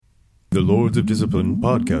The Lords of Discipline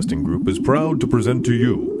podcasting group is proud to present to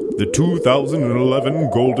you the 2011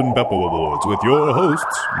 Golden Beppo Awards with your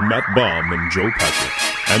hosts, Matt Baum and Joe Patrick.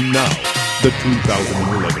 And now, the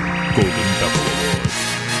 2011 Golden Beppo Awards.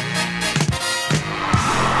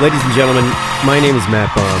 Ladies and gentlemen, my name is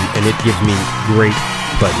Matt Baum, and it gives me great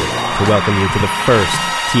pleasure to welcome you to the first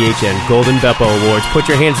THN Golden Beppo Awards.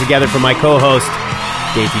 Put your hands together for my co-host,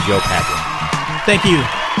 Dainty Joe Patrick. Thank you.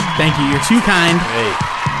 Thank you. You're too kind. Hey.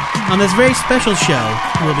 On this very special show,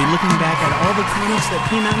 we'll be looking back at all the comics that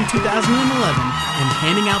came out in 2011 and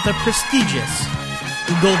handing out the prestigious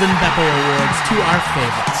Golden Beppo Awards to our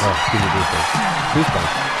favorites. Oh, give me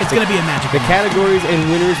goosebumps. It's going to be a magic The night. categories and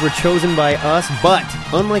winners were chosen by us, but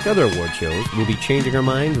unlike other award shows, we'll be changing our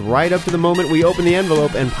minds right up to the moment we open the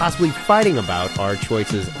envelope and possibly fighting about our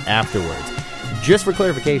choices afterwards. Just for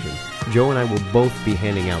clarification, Joe and I will both be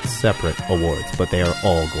handing out separate awards, but they are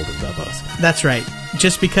all Golden Beppos. That's right.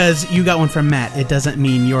 Just because you got one from Matt, it doesn't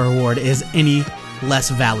mean your award is any less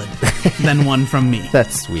valid than one from me.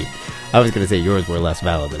 That's sweet. I was going to say yours were less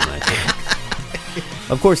valid than mine.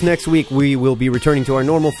 Of course, next week we will be returning to our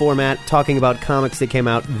normal format, talking about comics that came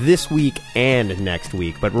out this week and next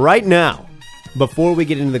week. But right now, before we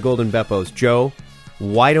get into the Golden Beppos, Joe,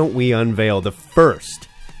 why don't we unveil the first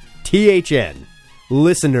THN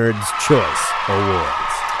Listener's Choice Awards?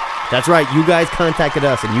 That's right, you guys contacted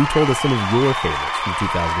us and you told us some of your favorites from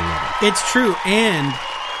 2011. It's true, and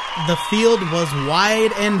the field was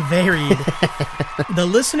wide and varied. The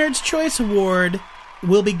Listener's Choice Award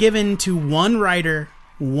will be given to one writer,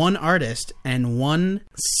 one artist, and one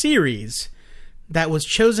series that was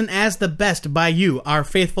chosen as the best by you, our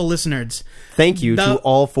faithful listeners. Thank you to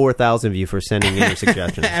all 4,000 of you for sending in your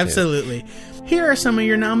suggestions. Absolutely. Here are some of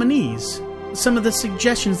your nominees. Some of the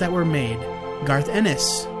suggestions that were made. Garth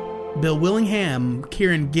Ennis, Bill Willingham,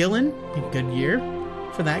 Kieran Gillen, a good year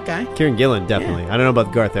for that guy. Kieran Gillen, definitely. Yeah. I don't know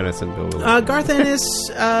about Garth Ennis and Bill Willingham. Garth Ennis...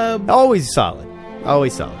 always solid.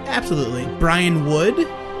 Always solid. Absolutely. Brian Wood,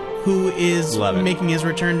 who is making his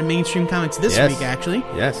return to mainstream comics this week, actually.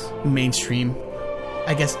 Yes. Mainstream.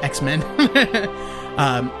 I guess X-Men.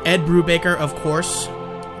 Ed Brubaker, of course.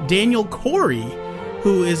 Daniel Corey,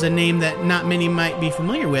 who is a name that not many might be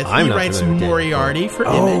familiar with. He writes Moriarty for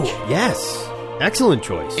Image. Yes. Excellent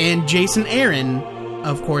choice. And Jason Aaron,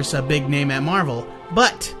 of course, a big name at Marvel.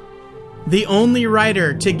 But the only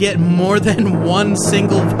writer to get more than one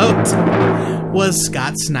single vote was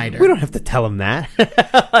Scott Snyder. We don't have to tell him that.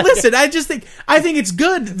 Listen, I think it's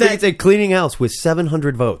good that it's a cleaning house with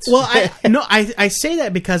 700 votes. Well, I say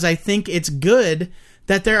that because I think it's good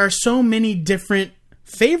that there are so many different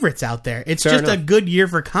favorites out there. It's Fair just enough. A good year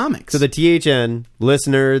for comics. So the THN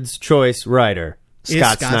Listener's Choice writer,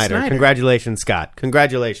 Scott Snyder. Congratulations, Scott.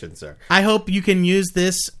 Congratulations, sir. I hope you can use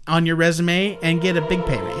this on your resume and get a big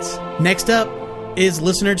pay raise. Next up is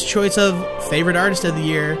Listener's Choice of Favorite Artist of the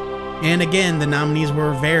Year. And again, the nominees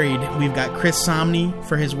were varied. We've got Chris Samnee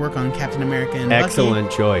for his work on Captain America and Excellent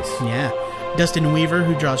Bucky. Choice. Yeah. Dustin Weaver,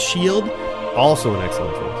 who draws S.H.I.E.L.D. Also an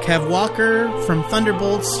excellent choice. Kev Walker from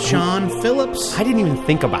Thunderbolts. Sean Phillips. I didn't even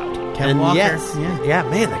think about Kev Walker. Yes. Yeah,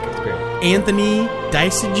 man, that guy's great. Anthony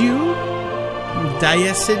Decidu.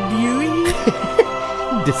 Decidui?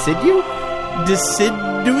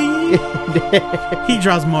 He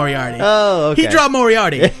draws Moriarty. Oh, okay. He draws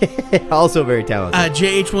Moriarty. Also very talented.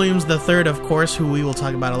 J.H. Williams III, of course, who we will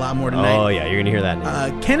talk about a lot more tonight. Oh, yeah, you're going to hear that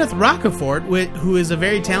name. Kenneth Rocafort, who is a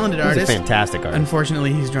very talented artist. He's a fantastic artist.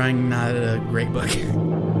 Unfortunately, he's drawing not a great book.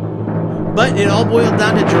 But it all boiled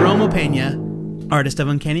down to Jerome Opeña, artist of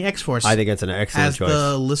Uncanny X-Force. I think that's an excellent choice. As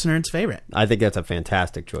the listener's favorite. I think that's a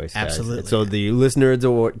fantastic choice. Absolutely. Guys. So the Listener's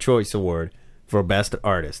Choice Award for Best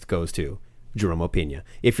Artist goes to Jerome Opeña.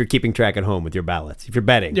 If you're keeping track at home with your ballots. If you're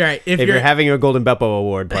betting. Right. If you're having a Golden Beppo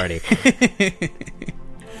Award party.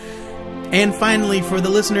 And finally, for the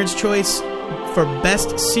Listener's Choice for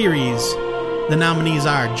Best Series, the nominees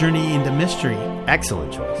are Journey into Mystery.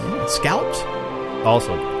 Excellent choice. Scalped.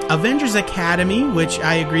 Also Avengers Academy, which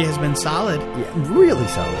I agree has been solid. Yeah, really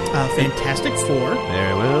solid. Fantastic Four.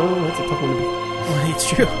 That's a tough one to beat. Well, it's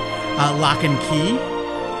true. Lock and Key,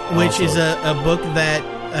 which is a book that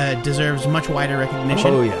deserves much wider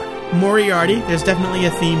recognition. Oh, yeah. Moriarty, there's definitely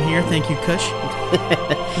a theme here. Thank you, Kush.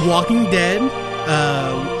 Walking Dead,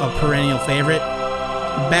 a perennial favorite.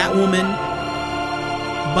 Batwoman,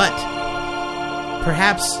 but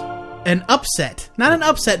perhaps an upset. Not an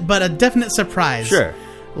upset, but a definite surprise. Sure.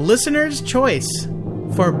 Listener's Choice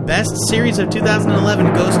for Best Series of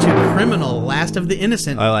 2011 goes to Criminal, Last of the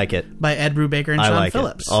Innocent. I like it. By Ed Brubaker and Sean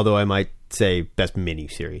Phillips. Although I might say best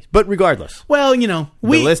mini-series. But regardless, Well, the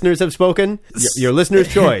listeners have spoken. Your listener's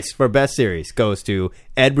choice for best series goes to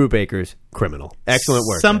Ed Brubaker's Criminal. Excellent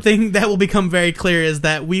work. Something that will become very clear is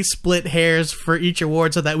that we split hairs for each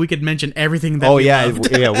award so that we could mention everything that we loved.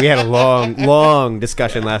 We had a long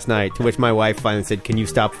discussion last night, to which my wife finally said, "Can you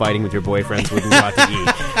stop fighting with your boyfriends when we go out to eat?"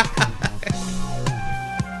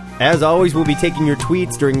 As always, we'll be taking your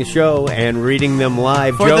tweets during the show and reading them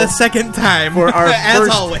live. For Joe, the second time, for our as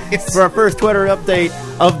always. For our first Twitter update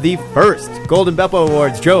of the first Golden Beppo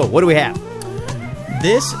Awards. Joe, what do we have?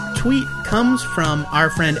 This tweet comes from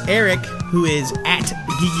our friend Eric, who is at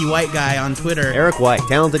Geeky White Guy on Twitter. Eric White,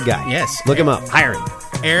 talented guy. Yes. Look him up. Hire him.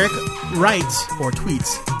 Eric writes or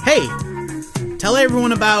tweets, "Hey, tell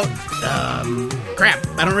everyone about crap.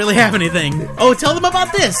 I don't really have anything. Oh, tell them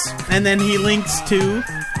about this." And then he links to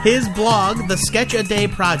his blog, The Sketch a Day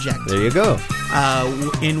Project. There you go.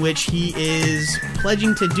 In which he is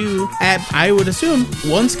pledging to do, I would assume,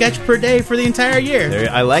 one sketch per day for the entire year.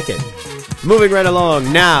 I like it. Moving right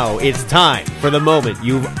along, now it's time for the moment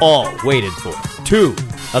you've all waited for. Two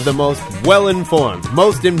of the most well-informed,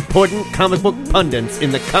 most important comic book pundits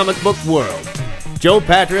in the comic book world, Joe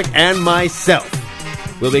Patrick and myself,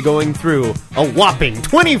 will be going through a whopping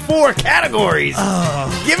 24 categories,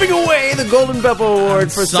 giving away the Golden Beppo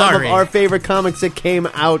Award for some of our favorite comics that came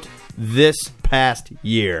out this past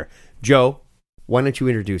year. Joe, why don't you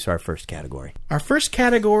introduce our first category? Our first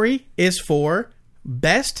category is for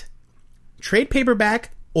Best Trade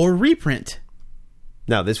Paperback or Reprint.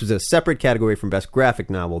 Now, this was a separate category from Best Graphic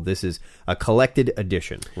Novel. This is a collected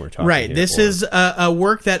edition we're talking Right. here This for. is a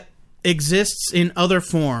work that exists in other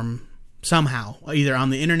form somehow, either on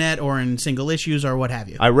the internet or in single issues or what have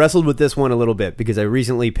you. I wrestled with this one a little bit because I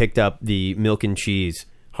recently picked up the Milk and Cheese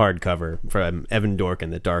hardcover from Evan Dorkin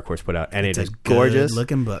that Dark Horse put out, and it is gorgeous.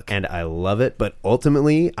 Looking book. And I love it, but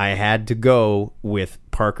ultimately I had to go with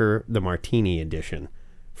Parker the Martini edition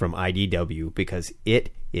from IDW because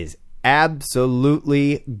it is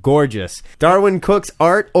absolutely gorgeous. Darwin Cook's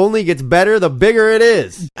art only gets better the bigger it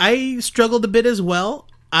is. I struggled a bit as well.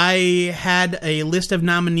 I had a list of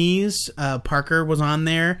nominees. Parker was on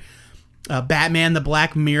there. Batman the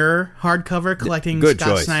Black Mirror hardcover collecting Good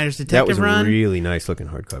Scott choice. Snyder's That Detective was a run. really nice looking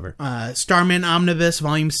hardcover. Starman Omnibus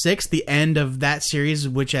Volume 6, the end of that series,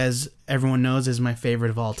 which as everyone knows is my favorite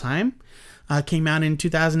of all time. Came out in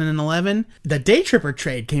 2011. The Day Tripper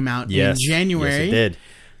trade came out in January. Yes, it did.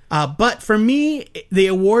 But for me, the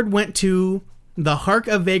award went to the Hark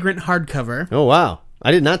of Vagrant hardcover. Oh, wow. I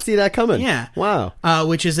did not see that coming. Yeah. Wow.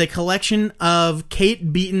 Which is a collection of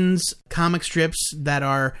Kate Beaton's comic strips that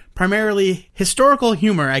are primarily historical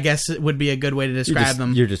humor, I guess it would be a good way to describe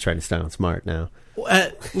them. You're just trying to sound smart now.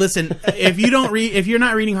 Listen, if you're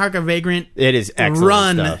not reading Hark of Vagrant, it is excellent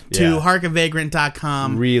run stuff. to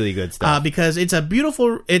harkofvagrant.com. Really good stuff. Because it's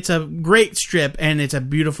a great strip and it's a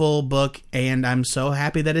beautiful book, and I'm so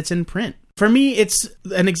happy that it's in print. For me, it's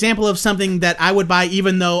an example of something that I would buy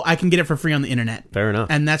even though I can get it for free on the internet. Fair enough.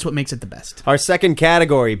 And that's what makes it the best. Our second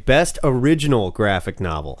category, Best Original Graphic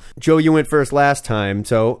Novel. Joe, you went first last time,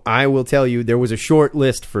 so I will tell you there was a short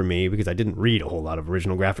list for me because I didn't read a whole lot of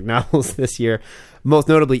original graphic novels this year. Most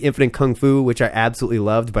notably Infinite Kung Fu, which I absolutely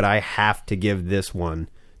loved, but I have to give this one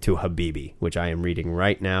to Habibi, which I am reading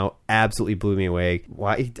right now. Absolutely blew me away.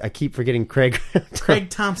 Why? I keep forgetting Craig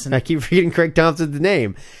Thompson. I keep forgetting Craig Thompson's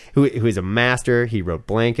name, who is a master. He wrote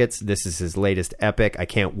Blankets. This is his latest epic. I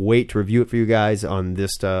can't wait to review it for you guys on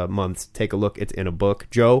this month's Take a Look. It's in a book.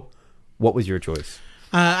 Joe, what was your choice?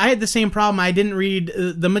 I had the same problem. I didn't read...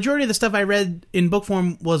 the majority of the stuff I read in book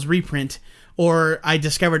form was reprint, or I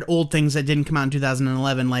discovered old things that didn't come out in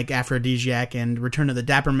 2011, like Aphrodisiac and Return of the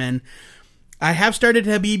Dapper Men. I have started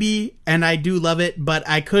Habibi, and I do love it, but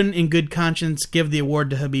I couldn't in good conscience give the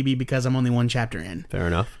award to Habibi because I'm only one chapter in. Fair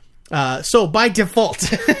enough. So by default,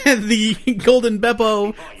 the Golden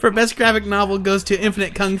Beppo for Best Graphic Novel goes to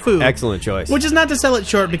Infinite Kung Fu. Excellent choice. Which is not to sell it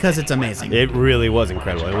short because it's amazing. It really was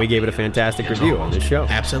incredible, and we gave it a fantastic review on this show.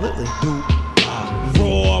 Absolutely.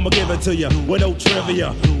 Raw, I'ma give it to you with no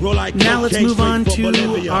trivia. Roll like Now let's cocaine, move on straight from to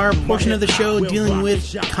Bolivia. our portion of the show Will dealing rock with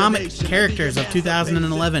the shop, comic nation. characters of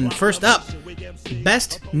 2011. First up,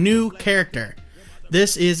 Best New Character.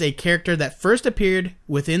 This is a character that first appeared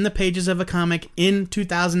within the pages of a comic in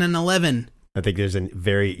 2011. I think there's a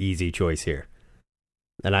very easy choice here.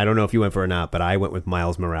 And I don't know if you went for it or not, but I went with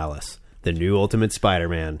Miles Morales, the new Ultimate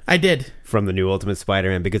Spider-Man. I did. From the new Ultimate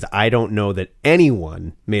Spider-Man, because I don't know that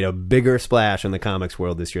anyone made a bigger splash in the comics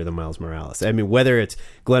world this year than Miles Morales. I mean, whether it's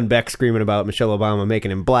Glenn Beck screaming about Michelle Obama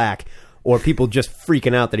making him black, or people just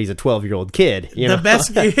freaking out that he's a 12-year-old kid. You know?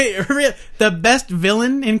 The best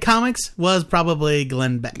villain in comics was probably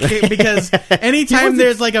Glenn Beck, because anytime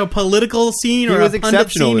there's like a political scene or a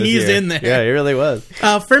pundit scene, he's in there. Yeah, he really was.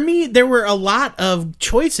 For me, there were a lot of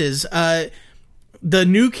choices. The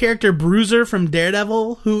new character Bruiser from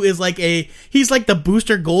Daredevil, who is he's like the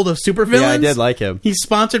Booster Gold of supervillains. Yeah, I did like him. He's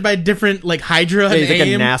sponsored by different Hydra. Yeah, he's and like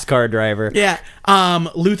AIM. a NASCAR driver. Yeah.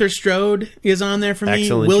 Luther Strode is on there for me.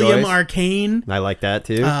 Excellent William choice. Arcane. I like that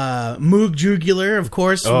too. Moog Jugular, of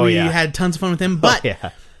course. We had tons of fun with him. But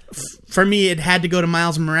for me, it had to go to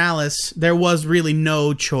Miles Morales. There was really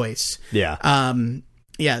no choice. Yeah.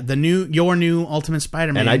 Your new Ultimate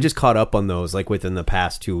Spider-Man. And I just caught up on those within the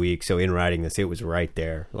past 2 weeks. So in writing this, it was right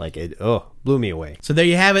there. Blew me away. So there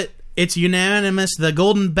you have it. It's unanimous. The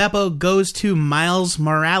Golden Beppo goes to Miles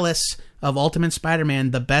Morales of Ultimate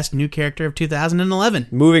Spider-Man, the best new character of 2011.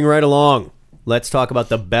 Moving right along. Let's talk about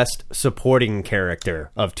the best supporting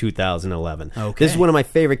character of 2011. Okay. This is one of my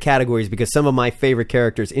favorite categories because some of my favorite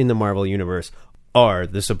characters in the Marvel Universe are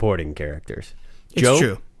the supporting characters. It's Joe,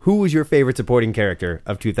 true. Who was your favorite supporting character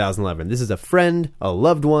of 2011? This is a friend, a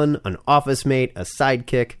loved one, an office mate, a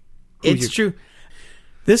sidekick. It's true.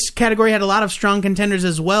 This category had a lot of strong contenders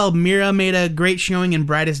as well. Mira made a great showing in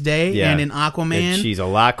Brightest Day and in Aquaman. And she's a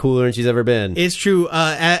lot cooler than she's ever been. It's true.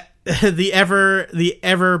 The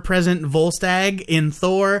ever present Volstagg in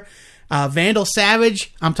Thor. Vandal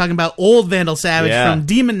Savage. I'm talking about old Vandal Savage from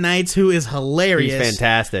Demon Knights, who is hilarious. He's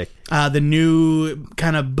fantastic. The new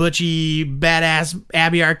kind of butchy, badass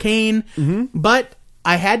Abby Arcane. Mm-hmm. But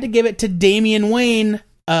I had to give it to Damian Wayne,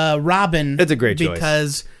 Robin. It's a great choice.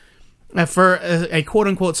 Because for a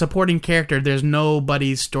quote-unquote supporting character, there's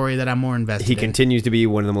nobody's story that I'm more invested in. He continues to be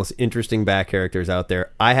one of the most interesting back characters out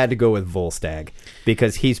there. I had to go with Volstagg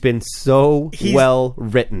because he's been so well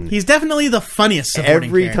written. He's definitely the funniest supporting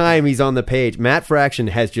Every character. time he's on the page, Matt Fraction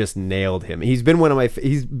has just nailed him. He's been one of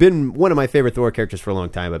my favorite Thor characters for a long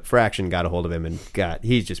time, but Fraction got a hold of him and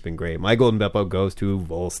he's just been great. My Golden Beppo goes to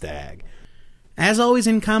Volstagg. As always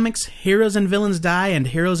in comics, heroes and villains die and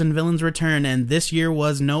heroes and villains return, and this year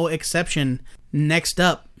was no exception. Next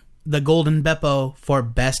up, the Golden Beppo for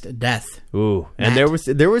Best Death. Ooh, and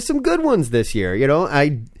there were some good ones this year. You know,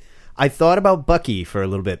 I thought about Bucky for a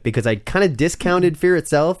little bit because I kind of discounted Fear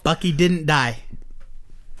Itself. Bucky didn't die.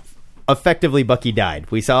 Effectively, Bucky died.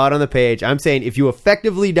 We saw it on the page. I'm saying if you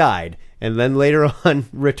effectively died and then later on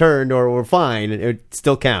returned or were fine, it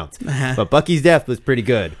still counts. Uh-huh. But Bucky's death was pretty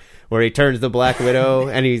good. Where he turns the Black Widow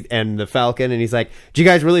and the Falcon, and he's like, "Do you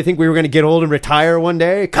guys really think we were going to get old and retire one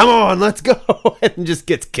day? Come on, let's go!" And just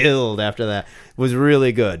gets killed after that. It was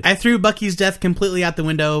really good. I threw Bucky's death completely out the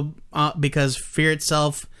window because Fear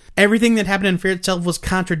Itself. Everything that happened in Fear Itself was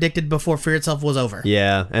contradicted before Fear Itself was over.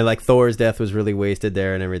 Yeah, and Thor's death was really wasted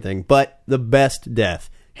there and everything. But the best death,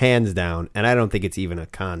 hands down, and I don't think it's even a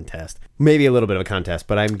contest. Maybe a little bit of a contest,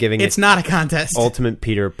 but I'm giving it. It's not a contest. Ultimate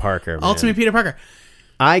Peter Parker. Man. Ultimate Peter Parker.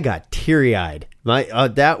 I got teary-eyed.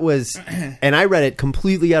 That was, and I read it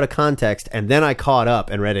completely out of context, and then I caught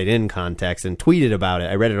up and read it in context and tweeted about it.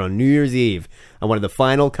 I read it on New Year's Eve. I wanted the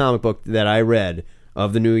final comic book that I read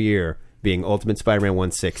of the new year being Ultimate Spider-Man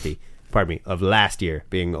 160. Pardon me, of last year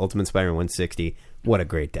being Ultimate Spider-Man 160. What a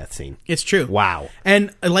great death scene. It's true. Wow.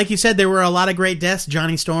 And like you said, there were a lot of great deaths.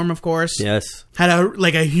 Johnny Storm, of course. Yes. Had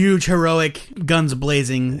a huge heroic guns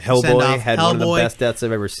blazing Hellboy send-off. had one of the best deaths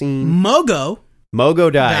I've ever seen.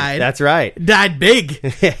 Mogo died. That's right. Died big.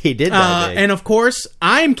 He did die big. And of course,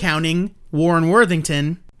 I'm counting Warren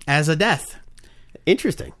Worthington as a death.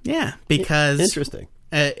 Interesting. Yeah, because... Interesting.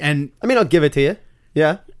 And I mean, I'll give it to you.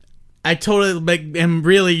 Yeah. I totally am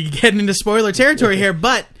really getting into spoiler territory here,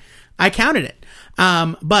 but I counted it.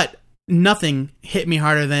 But nothing hit me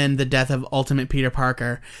harder than the death of Ultimate Peter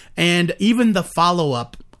Parker. And even the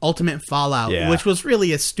follow-up, Ultimate Fallout, which was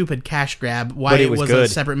really a stupid cash grab. Why it was a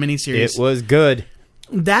separate miniseries. It was good.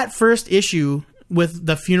 That first issue with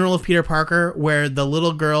the funeral of Peter Parker, where the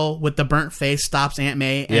little girl with the burnt face stops Aunt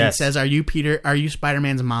May and says, "Are you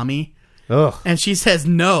Spider-Man's mommy?" Ugh. And she says,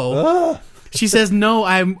 "No." Ugh. She says, "No,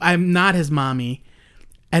 I'm not his mommy."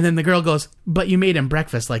 And then the girl goes, "But you made him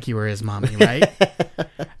breakfast like you were his mommy, right?"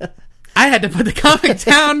 I had to put the comic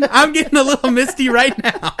down. I'm getting a little misty right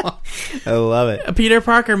now. I love it. Peter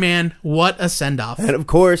Parker, man, what a send-off. And of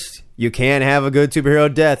course, you can't have a good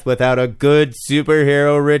superhero death without a good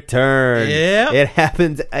superhero return. Yeah. It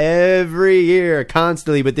happens every year,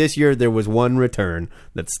 constantly. But this year, there was one return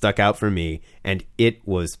that stuck out for me, and it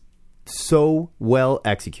was so well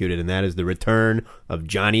executed, and that is the return of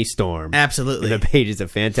Johnny Storm. Absolutely. In the pages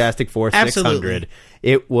of Fantastic Four 600. Absolutely.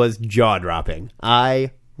 It was jaw-dropping.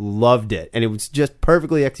 I loved it. And it was just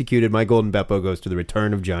perfectly executed. My Golden Beppo goes to The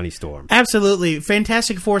Return of Johnny Storm. Absolutely.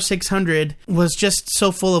 Fantastic Four 600 was just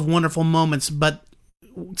so full of wonderful moments, but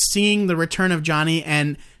seeing the return of Johnny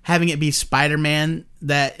and having it be Spider-Man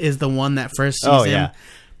that is the one that first sees him,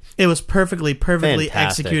 it was perfectly Fantastic.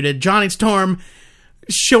 executed. Johnny Storm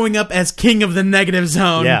showing up as King of the Negative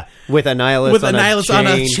Zone. Yeah, with Annihilus, on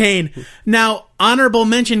a chain. Now, honorable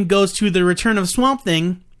mention goes to the return of Swamp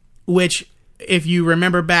Thing, which, if you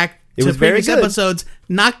remember back to previous episodes,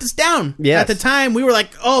 knocked us down. Yes. At the time, we were like,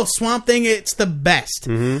 oh, Swamp Thing, it's the best.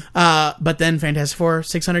 But then Fantastic Four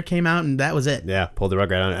 600 came out, and that was it. Yeah, pulled the rug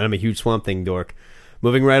right on. And I'm a huge Swamp Thing dork.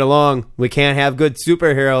 Moving right along, we can't have good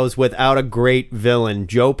superheroes without a great villain.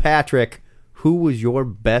 Joe Patrick, who was your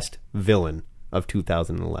best villain of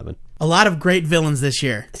 2011? A lot of great villains this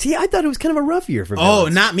year. See, I thought it was kind of a rough year for Oh,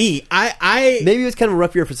 villains. not me. Maybe it was kind of a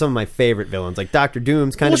rough year for some of my favorite villains. Like Dr.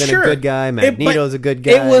 Doom's kind of been a good guy. Magneto's a good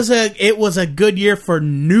guy. It was a good year for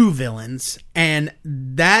new villains, and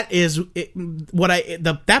that is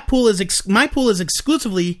that pool is my pool is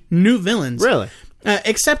exclusively new villains. Really?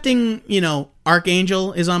 Excepting,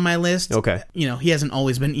 Archangel is on my list. Okay. He hasn't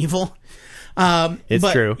always been evil.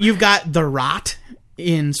 It's true. You've got the Rot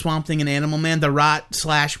in Swamp Thing and Animal Man. The Rot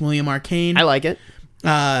 / William Arcane. I like it.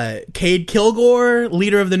 Cade Kilgore,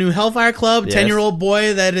 leader of the new Hellfire Club, 10-year-old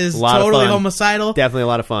boy that is totally homicidal. Definitely a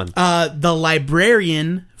lot of fun. The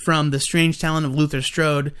Librarian from The Strange Talent of Luther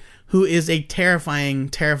Strode, who is a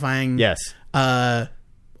terrifying yes.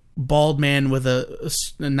 Bald man with a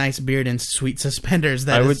nice beard and sweet suspenders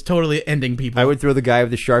that is totally ending people. I would throw the guy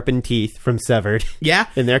with the sharpened teeth from Severed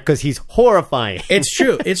in there because he's horrifying. It's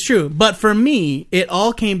true. But for me, it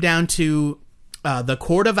all came down to the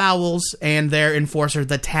Court of Owls and their enforcer,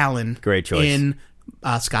 the Talon. Great choice. In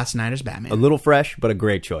Scott Snyder's Batman. A little fresh, but a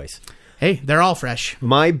great choice. Hey, they're all fresh.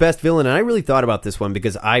 My best villain, and I really thought about this one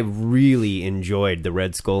because I really enjoyed the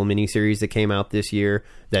Red Skull miniseries that came out this year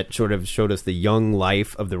that sort of showed us the young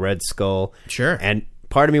life of the Red Skull. Sure. And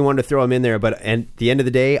part of me wanted to throw him in there, but at the end of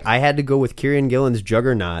the day, I had to go with Kieran Gillen's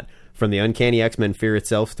Juggernaut from the Uncanny X-Men Fear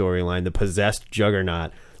Itself storyline, the possessed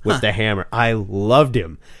Juggernaut with the hammer. I loved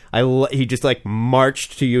him. He just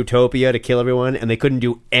marched to Utopia to kill everyone, and they couldn't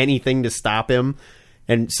do anything to stop him.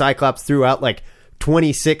 And Cyclops threw out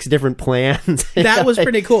 26 different plans. That was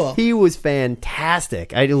pretty cool. He was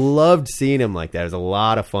fantastic. I loved seeing him like that. It was a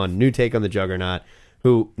lot of fun. New take on the Juggernaut,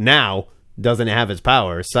 who now doesn't have his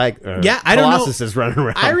powers. I don't know. Colossus is running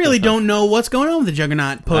around. I really don't know what's going on with the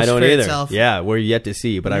Juggernaut post I don't for either. itself. Yeah, we're yet to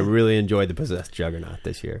see, but I really enjoyed the possessed Juggernaut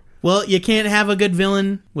this year. Well, you can't have a good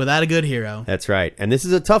villain without a good hero. That's right. And this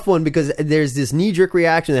is a tough one because there's this knee-jerk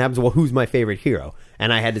reaction that happens, well, who's my favorite hero?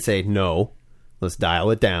 And I had to say, no, let's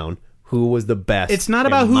dial it down. Who was the best? It's not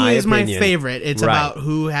about who is my favorite. It's about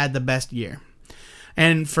who had the best year.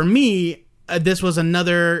 And for me, this was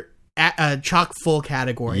another chock full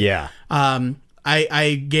category. Yeah.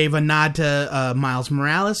 I gave a nod to Miles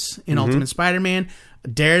Morales in Ultimate Spider-Man,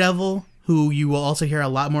 Daredevil, who you will also hear a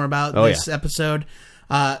lot more about this episode.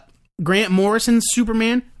 Grant Morrison's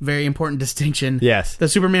Superman, very important distinction. Yes. The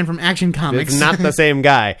Superman from Action Comics. It's not the same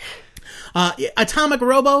guy. Atomic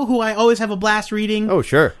Robo, who I always have a blast reading. Oh,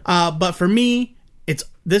 sure. But for me, it's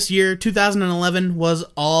this year, 2011, was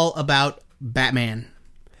all about Batman.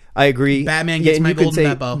 I agree. Batman gets my Golden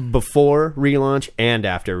Beppo. Before relaunch and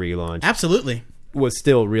after relaunch. Absolutely. Was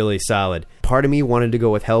still really solid. Part of me wanted to go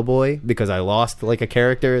with Hellboy because I lost a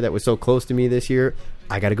character that was so close to me this year.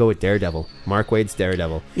 I got to go with Daredevil. Mark Waid's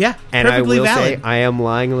Daredevil. Yeah, and perfectly I will valid. say I am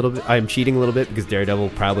lying a little bit. I'm cheating a little bit because Daredevil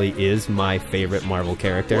probably is my favorite Marvel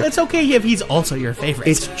character. Well, it's okay if he's also your favorite.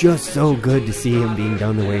 It's just so good to see him being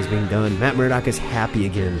done the way he's being done. Matt Murdock is happy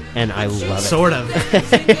again, and I love it. Sort of.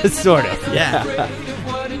 Sort of. Yeah.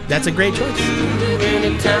 That's a great choice.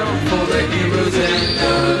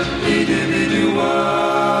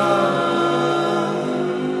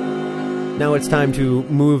 Now it's time to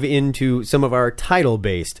move into some of our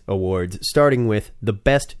title-based awards, starting with the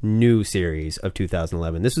Best New Series of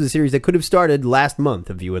 2011. This was a series that could have started last month,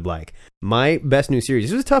 if you would like. My Best New Series.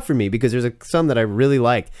 This was tough for me because there's some that I really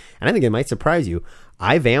liked, and I think it might surprise you.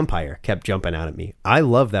 I, Vampire kept jumping out at me. I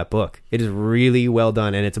love that book. It is really well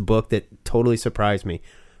done, and it's a book that totally surprised me.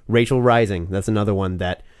 Rachel Rising, that's another one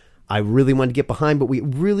that I really wanted to get behind, but we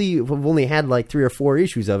really have only had 3 or 4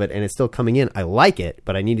 issues of it, and it's still coming in. I like it,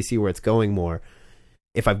 but I need to see where it's going more.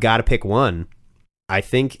 If I've got to pick one, I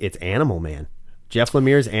think it's Animal Man. Jeff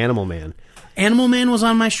Lemire's Animal Man. Animal Man was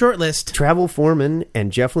on my short list. Travel Foreman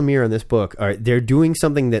and Jeff Lemire on this book, they're doing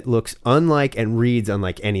something that looks unlike and reads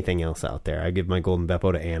unlike anything else out there. I give my Golden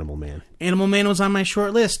Beppo to Animal Man. Animal Man was on my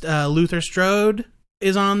short list. Luther Strode,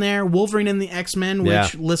 is on there. Wolverine and the X-Men, which Yeah.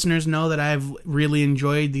 listeners know that I've really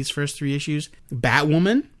enjoyed these first 3 issues.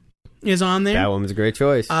 Batwoman is on there. That one was a great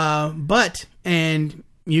choice. And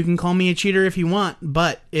you can call me a cheater if you want,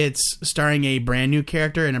 but it's starring a brand new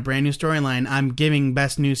character and a brand new storyline. I'm giving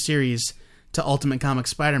Best New Series to Ultimate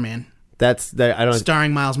Comics Spider-Man, I don't.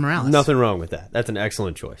 starring Miles Morales. Nothing wrong with that. That's an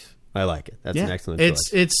excellent choice. I like it. That's an excellent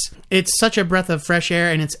choice. It's such a breath of fresh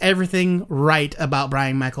air, and it's everything right about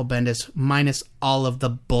Brian Michael Bendis, minus all of the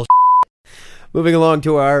bullshit. Moving along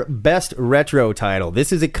to our best retro title.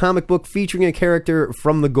 This is a comic book featuring a character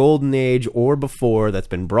from the Golden Age or before that's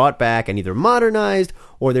been brought back and either modernized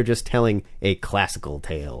or they're just telling a classical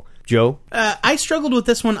tale. Joe? I struggled with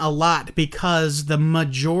this one a lot because the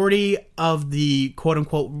majority of the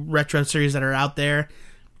quote-unquote retro series that are out there,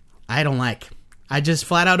 I don't like. I just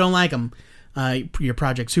flat out don't like them. Your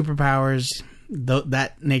Project Superpowers,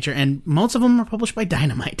 that nature, and most of them are published by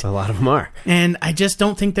Dynamite. A lot of them are. And I just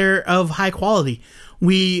don't think they're of high quality.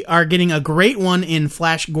 We are getting a great one in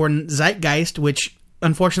Flash Gordon Zeitgeist, which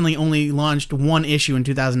unfortunately only launched 1 issue in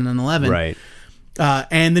 2011. Right.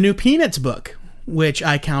 And the new Peanuts book, which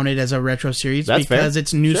I counted as a retro series because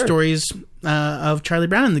it's new stories of Charlie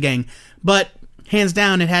Brown and the gang. But hands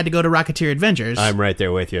down, it had to go to Rocketeer Adventures. I'm right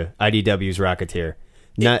there with you. IDW's Rocketeer.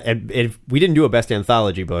 We didn't do a best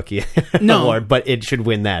anthology book No. award, but it should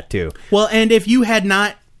win that too. Well, and if you had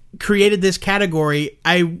not created this category,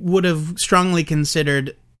 I would have strongly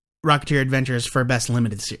considered Rocketeer Adventures for best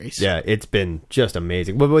limited series. Yeah, it's been just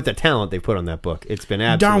amazing. But with the talent they put on that book, it's been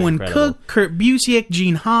absolutely Darwin incredible. Cook, Kurt Busiek,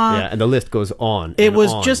 Gene Ha. Yeah, and the list goes on. It and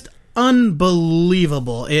was on. just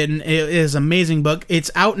unbelievable. It is an amazing book.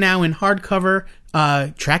 It's out now in hardcover.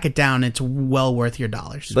 Track it down. It's well worth your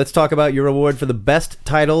dollars. Let's talk about your award for the best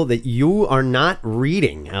title that you are not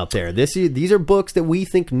reading out there. These are books that we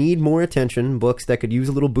think need more attention, books that could use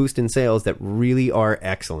a little boost in sales that really are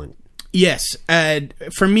excellent. Yes.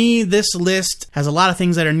 For me, this list has a lot of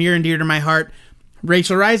things that are near and dear to my heart.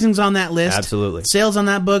 Rachel Rising's on that list. Absolutely. Sales on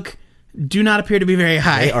that book do not appear to be very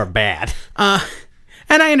high. They are bad.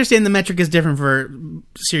 And I understand the metric is different for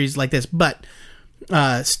series like this, but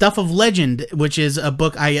Stuff of Legend, which is a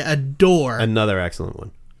book I adore. Another excellent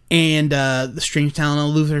one. And The Strange Talent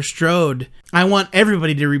of Luther Strode. I want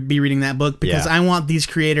everybody to be reading that book because I want these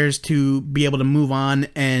creators to be able to move on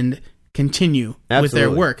and continue with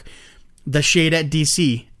their work. The Shade at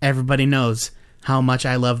DC. Everybody knows how much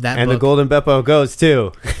I love that book. And the Golden Beppo goes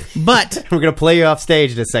too. But we're going to play you off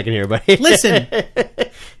stage in a second here, buddy. Listen.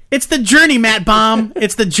 It's the journey, Matt Baum.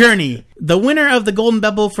 It's the journey. The winner of the Golden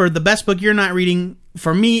Beppo for the best book you're not reading,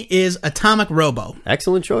 for me, is Atomic Robo.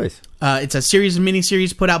 Excellent choice. It's a series of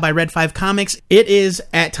miniseries put out by Red 5 Comics. It is,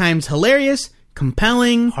 at times, hilarious,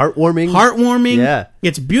 compelling, heartwarming. Yeah.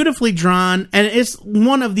 It's beautifully drawn, and it's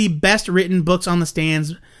one of the best written books on the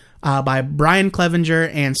stands by Brian Clevenger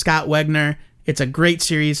and Scott Wegner. It's a great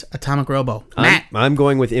series, Atomic Robo. Matt. I'm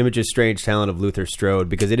going with Image's Strange Talent of Luther Strode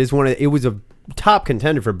because it was a top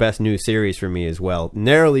contender for best new series for me as well.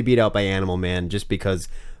 Narrowly beat out by Animal Man just because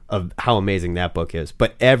of how amazing that book is.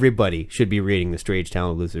 But everybody should be reading The Strange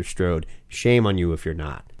Talent of Luther Strode. Shame on you if you're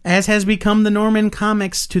not. As has become the norm in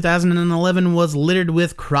comics, 2011 was littered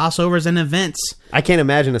with crossovers and events. I can't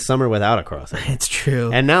imagine a summer without a crossover. It's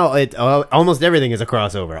true. And now almost everything is a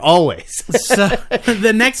crossover. Always. So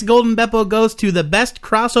the next Golden Beppo goes to the best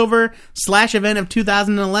crossover / event of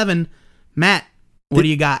 2011. Matt, what do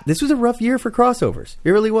you got? This was a rough year for crossovers. It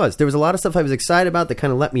really was. There was a lot of stuff I was excited about that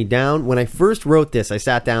kind of let me down. When I first wrote this, I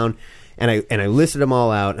sat down and I listed them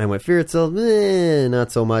all out, and I went, Fear Itself,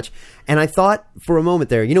 not so much. And I thought for a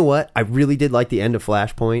moment there, you know what? I really did like the end of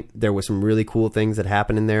Flashpoint. There were some really cool things that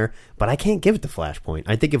happened in there, but I can't give it to Flashpoint.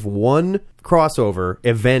 I think if one crossover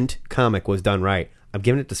event comic was done right, I'm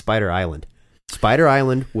giving it to Spider Island. Spider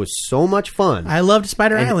Island was so much fun. I loved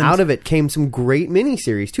Spider Island. Out of it came some great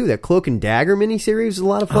miniseries, too. That Cloak and Dagger miniseries was a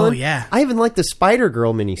lot of fun. Oh, yeah. I even liked the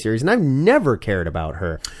Spider-Girl miniseries, and I've never cared about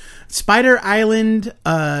her. Spider Island,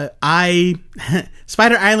 I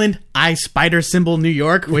Spider Symbol New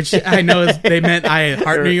York, which I know they meant I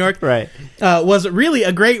Heart New York. Right. Was really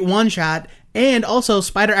a great one-shot. And also,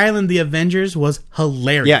 Spider Island The Avengers was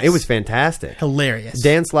hilarious. Yeah, it was fantastic. Hilarious.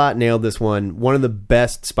 Dan Slott nailed this one. One of the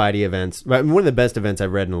best Spidey events. One of the best events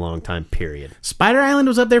I've read in a long time, period. Spider Island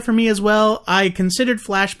was up there for me as well. I considered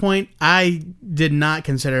Flashpoint. I did not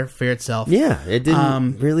consider Fear Itself. Yeah, it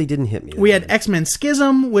really didn't hit me. We had X-Men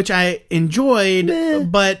Schism, which I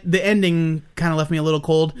enjoyed, but the ending kind of left me a little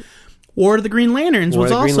cold. War of the Green Lanterns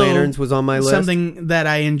was on my list. Something that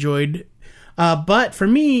I enjoyed. But for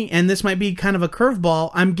me, and this might be kind of a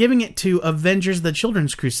curveball, I'm giving it to Avengers: The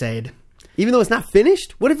Children's Crusade. Even though it's not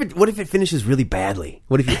finished? What if it finishes really badly?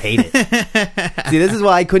 What if you hate it? See, this is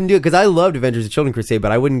why I couldn't do it, because I loved Avengers: The Children Crusade,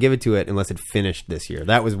 but I wouldn't give it to it unless it finished this year.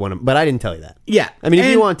 That was but I didn't tell you that. Yeah. I mean,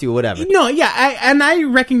 if you want to, whatever. No, yeah. I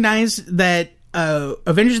recognize that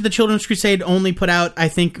Avengers of the Children's Crusade only put out, I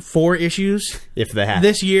think, 4 issues. If they have.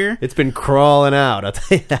 This year. It's been crawling out, I'll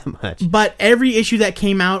tell you that much. But every issue that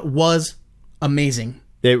came out was amazing.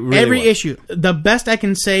 It really every was. issue. The best I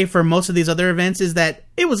can say for most of these other events is that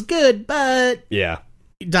it was good, but... Yeah. ...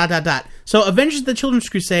 So Avengers of the Children's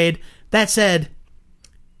Crusade, that said,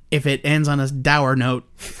 if it ends on a dour note,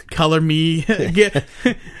 color me...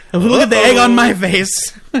 Look at the egg on my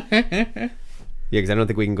face. Yeah, because I don't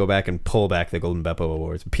think we can go back and pull back the Golden Beppo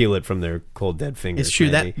Awards, peel it from their cold dead fingers. It's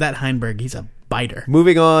true. Maybe. That Heinberg, he's a biter.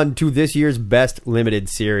 Moving on to this year's best limited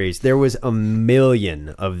series. There was a million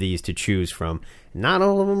of these to choose from. Not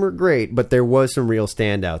all of them were great, but there was some real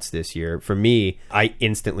standouts this year. For me, I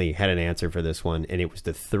instantly had an answer for this one, and it was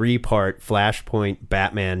the 3-part Flashpoint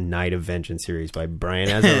Batman Night of Vengeance series by Brian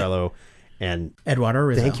Azzarello and... Eduardo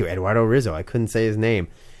Rizzo. Thank you, Eduardo Rizzo. I couldn't say his name.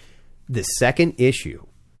 The second issue,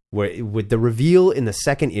 with the reveal in the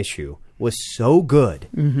second issue, was so good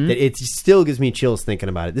that it still gives me chills thinking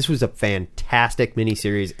about it. This was a fantastic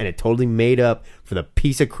miniseries, and it totally made up for the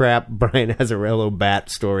piece of crap Brian Azzarello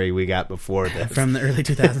Bat story we got before this. From the early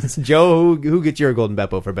 2000s. Joe, who gets your Golden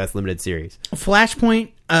Beppo for best limited series?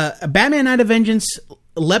 Flashpoint, Batman Night of Vengeance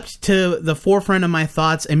leapt to the forefront of my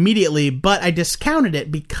thoughts immediately, but I discounted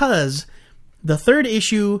it because the third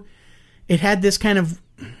issue, it had this kind of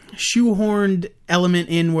shoehorned element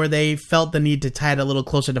in where they felt the need to tie it a little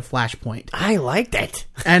closer to Flashpoint. I liked it.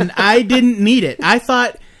 And I didn't need it. I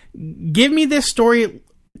thought, give me this story,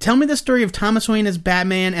 tell me the story of Thomas Wayne as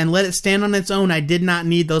Batman and let it stand on its own. I did not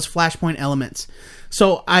need those Flashpoint elements.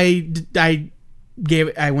 So I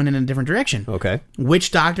went in a different direction. Okay.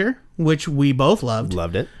 Witch Doctor, which we both loved.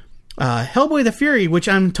 Loved it. Hellboy the Fury, which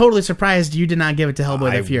I'm totally surprised you did not give it to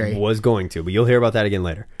Hellboy the Fury. I was going to, but you'll hear about that again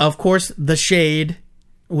later. Of course, The Shade,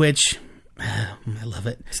 which I love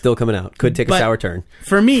it. Still coming out. Could take a sour turn.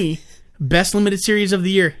 For me, best limited series of the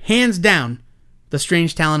year, hands down, The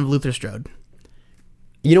Strange Talent of Luther Strode.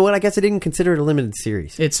 You know what? I guess I didn't consider it a limited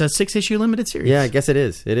series. It's a 6-issue limited series. Yeah, I guess it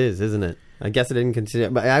is. It is, isn't it? I guess I didn't consider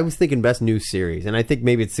it. But I was thinking best new series, and I think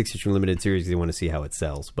maybe it's 6-issue limited series because they want to see how it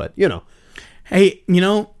sells. But, you know. Hey, you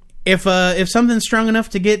know, if something's strong enough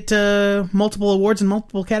to get multiple awards in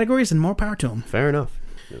multiple categories, then more power to them. Fair enough.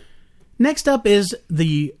 Next up is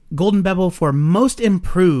the Golden Beppo for Most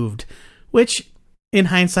Improved, which, in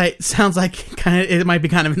hindsight, sounds like it might be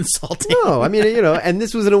kind of insulting. No, I mean, you know, and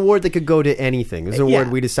this was an award that could go to anything. It was an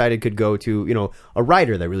award we decided could go to, you know, a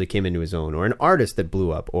writer that really came into his own, or an artist that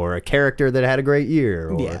blew up, or a character that had a great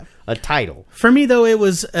year, or a title. For me, though, it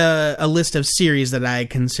was a list of series that I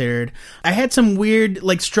considered. I had some weird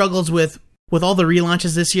struggles with all the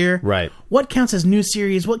relaunches this year. Right. What counts as new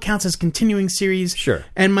series? What counts as continuing series? Sure.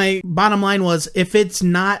 And my bottom line was, if it's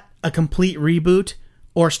not a complete reboot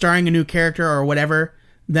or starring a new character or whatever,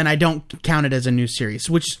 then I don't count it as a new series,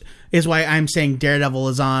 which is why I'm saying Daredevil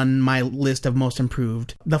is on my list of most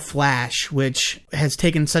improved. The Flash, which has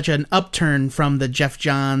taken such an upturn from the Jeff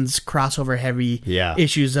Johns crossover heavy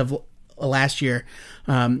issues of last year.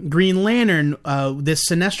 Green Lantern, this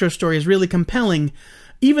Sinestro story is really compelling.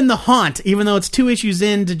 Even The Haunt, even though it's 2 issues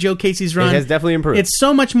into Joe Casey's run, it has definitely improved. It's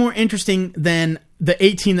so much more interesting than the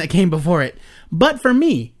 18 that came before it. But for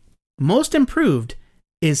me, most improved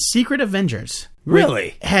is Secret Avengers.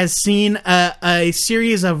 Really? Has seen a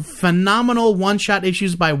series of phenomenal one-shot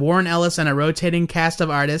issues by Warren Ellis and a rotating cast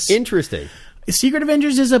of artists. Interesting. Secret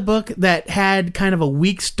Avengers is a book that had kind of a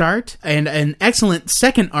weak start and an excellent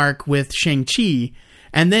second arc with Shang-Chi,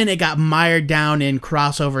 and then it got mired down in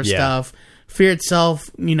crossover stuff. Fear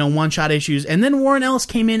Itself, you know, one-shot issues. And then Warren Ellis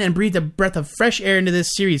came in and breathed a breath of fresh air into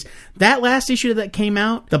this series. That last issue that came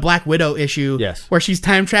out, the Black Widow issue, where she's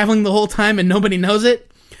time-traveling the whole time and nobody knows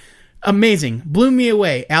it, amazing. Blew me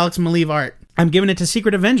away. Alex Maleev art. I'm giving it to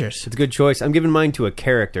Secret Avengers. It's a good choice. I'm giving mine to a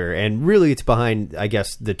character, and really it's behind, I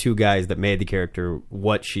guess, the 2 guys that made the character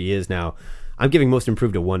what she is now. I'm giving most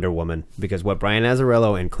improved to Wonder Woman, because what Brian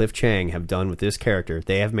Azzarello and Cliff Chiang have done with this character,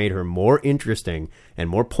 they have made her more interesting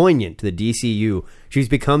and more poignant to the DCU. She's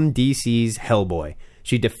become DC's Hellboy.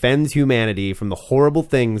 She defends humanity from the horrible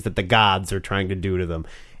things that the gods are trying to do to them.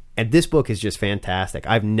 And this book is just fantastic.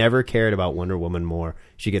 I've never cared about Wonder Woman more.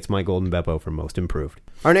 She gets my Golden Beppo for most improved.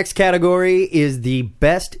 Our next category is the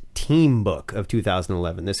best team book of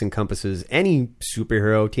 2011. This encompasses any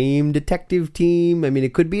superhero team, detective team. I mean,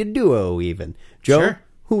 it could be a duo even. Joe,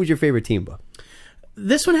 who was your favorite team book?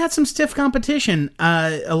 This one had some stiff competition.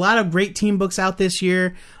 A lot of great team books out this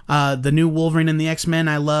year. The new Wolverine and the X-Men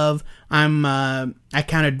I love. I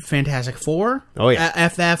counted Fantastic Four. Oh, yeah.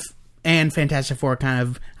 FF and Fantastic Four kind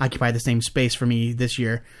of occupy the same space for me this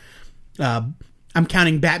year. I'm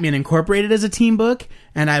counting Batman Incorporated as a team book,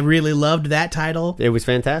 and I really loved that title. It was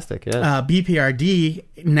fantastic, yeah.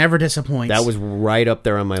 BPRD never disappoints. That was right up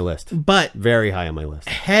there on my list. But very high on my list.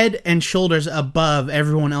 Head and shoulders above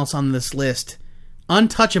everyone else on this list.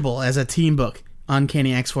 Untouchable as a team book.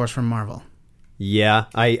 Uncanny X-Force from Marvel. Yeah,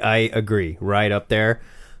 I agree. Right up there.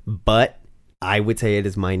 But I would say it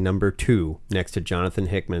is my number 2 next to Jonathan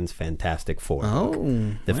Hickman's Fantastic Four.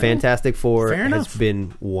 Oh. The Fantastic Four fair has enough.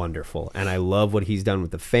 been wonderful. And I love what he's done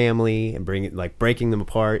with the family and breaking them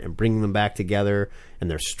apart and bringing them back together. And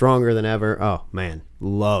they're stronger than ever. Oh, man.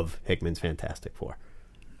 Love Hickman's Fantastic Four.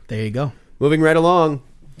 There you go. Moving right along.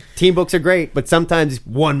 Team books are great, but sometimes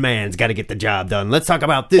one man's got to get the job done. Let's talk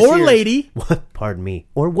about this Or year's- lady. Pardon me.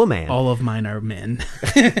 Or woman. All of mine are men.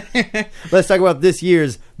 Let's talk about this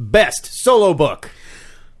year's best solo book.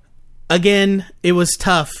 Again, it was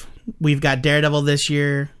tough. We've got Daredevil this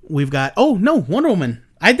year. We've got... Oh, no, Wonder Woman.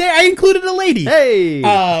 I included a lady. Hey!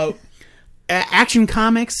 Action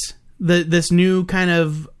Comics, this new kind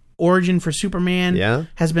of origin for Superman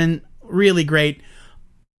has been really great.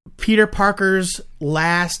 Peter Parker's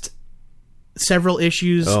last several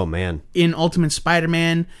issues in Ultimate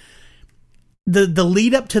Spider-Man. The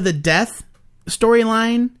lead up to the death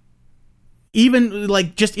storyline, even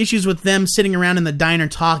like just issues with them sitting around in the diner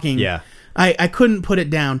talking. Yeah. I couldn't put it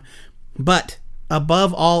down. But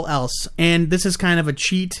above all else, and this is kind of a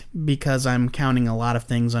cheat because I'm counting a lot of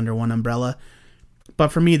things under one umbrella, but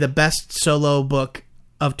for me, the best solo book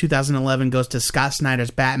of 2011 goes to Scott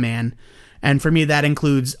Snyder's Batman. And for me, that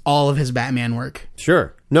includes all of his Batman work.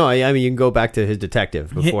 Sure. No, I mean, you can go back to his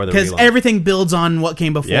Detective before the relaunch. Because everything builds on what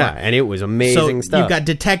came before. Yeah, and it was amazing stuff. You've got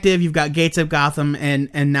Detective, you've got Gates of Gotham,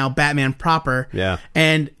 and now Batman proper. Yeah.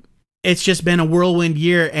 And it's just been a whirlwind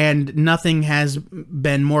year, and nothing has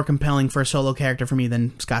been more compelling for a solo character for me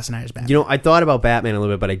than Scott Snyder's Batman. You know, I thought about Batman a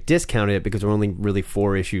little bit, but I discounted it because we're only really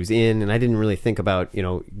 4 issues in, and I didn't really think about,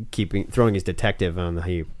 throwing his Detective on the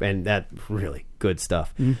heap, and that really good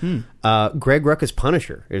stuff. Mm-hmm. Greg Rucka's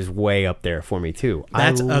Punisher is way up there for me, too.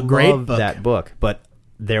 That's I a great love book. that book, but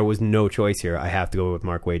there was no choice here. I have to go with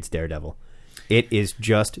Mark Waid's Daredevil. It is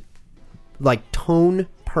just, tone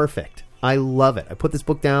perfect. I love it. I put this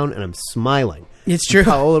book down and I'm smiling. It's true.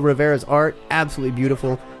 Paola Rivera's art, absolutely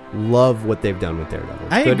beautiful. Love what they've done with Daredevil.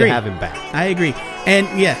 It's I good agree. to have him back. I agree. And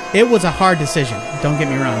yeah, it was a hard decision. Don't get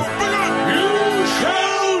me wrong. You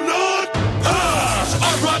shall not pass!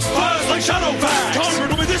 I brought fires like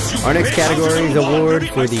Shadowfax! Our next category is award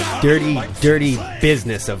for the dirty, dirty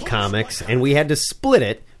business of comics, and we had to split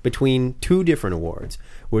it between 2 different awards.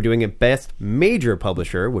 We're doing a Best Major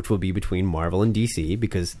Publisher, which will be between Marvel and DC,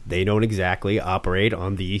 because they don't exactly operate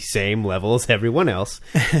on the same level as everyone else.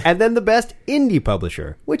 And then the Best Indie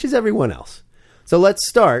Publisher, which is everyone else. So let's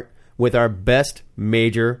start with our Best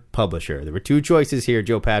Major Publisher. There were 2 choices here,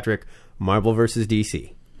 Joe Patrick, Marvel versus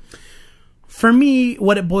DC. For me,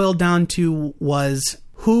 what it boiled down to was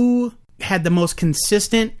who had the most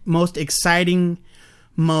consistent, most exciting,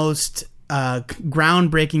 most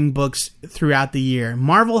groundbreaking books throughout the year.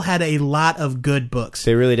 Marvel had a lot of good books.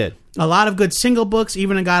 They really did. A lot of good single books,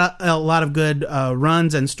 even got a lot of good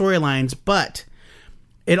runs and storylines, but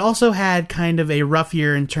it also had kind of a rough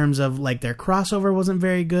year in terms of their crossover wasn't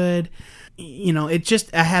very good. It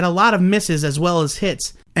just had a lot of misses as well as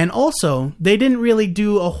hits. And also, they didn't really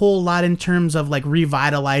do a whole lot in terms of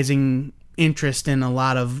revitalizing interest in a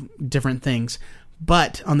lot of different things.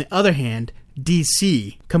 But on the other hand,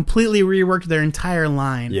 DC completely reworked their entire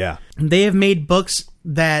line. Yeah. They have made books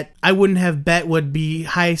that I wouldn't have bet would be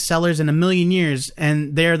high sellers in a million years,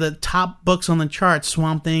 and they're the top books on the charts.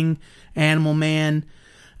 Swamp Thing, Animal Man.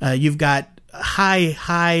 You've got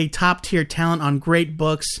high top tier talent on great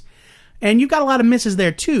books, and you've got a lot of misses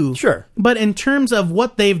there too. Sure. But in terms of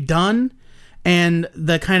what they've done and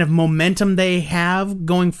the kind of momentum they have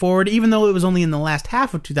going forward, even though it was only in the last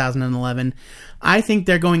half of 2011, I think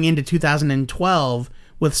they're going into 2012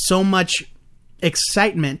 with so much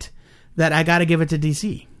excitement that I got to give it to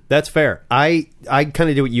DC. That's fair. I kind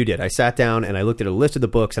of did what you did. I sat down and I looked at a list of the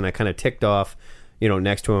books and I kind of ticked off,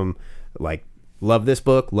 next to them, love this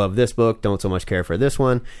book, don't so much care for this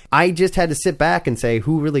one. I just had to sit back and say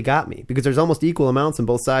who really got me, because there's almost equal amounts on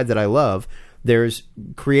both sides that I love. There's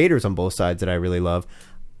creators on both sides that I really love.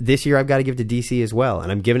 This year I've got to give it to DC as well,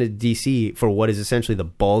 and I'm giving it to DC for what is essentially the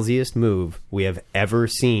ballsiest move we have ever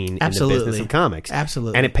seen in the business of comics.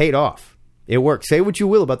 Absolutely. And it paid off. It worked. Say what you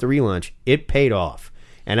will about the relaunch. It paid off.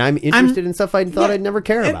 And I'm interested in stuff I thought I'd never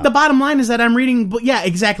care about. The bottom line is that I'm reading... Yeah,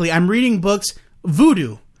 exactly. I'm reading books.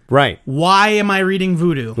 Voodoo. Right. Why am I reading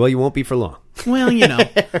Voodoo? Well, you won't be for long. Well,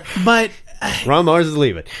 But... Ron Mars is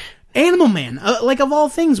leaving. Animal Man. Of all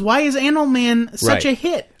things, why is Animal Man such a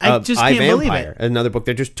hit? I just can't believe it. Another book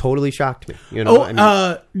that just totally shocked me.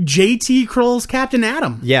 J.T. Kroll's Captain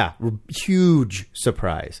Atom. Yeah, huge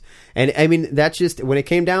surprise. And I mean, that's just when it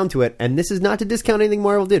came down to it. And this is not to discount anything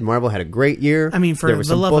Marvel did. Marvel had a great year. I mean, for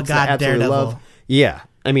the love of God, Daredevil. Yeah.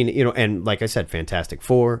 I mean, and like I said, Fantastic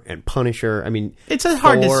Four and Punisher. I mean, it's a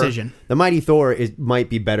hard decision. The Mighty Thor might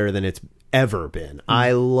be better than it's ever been.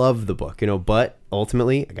 I love the book, but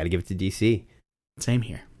ultimately, I got to give it to DC. Same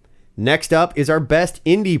here. Next up is our best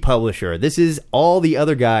indie publisher. This is all the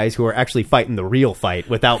other guys who are actually fighting the real fight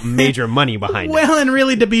without major money behind it. Well, and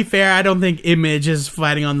really, to be fair, I don't think Image is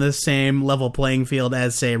fighting on the same level playing field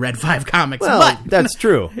as, say, Red 5 Comics. Well, but that's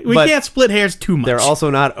true. We can't split hairs too much. They're also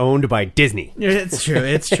not owned by Disney. It's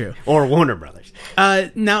true. Or Warner Brothers.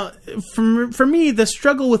 Now, for me, the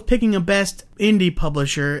struggle with picking a best indie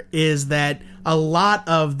publisher is that a lot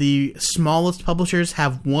of the smallest publishers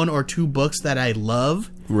have one or two books that I love.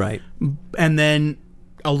 Right. And then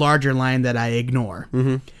a larger line that I ignore.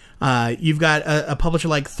 Mm-hmm. You've got a publisher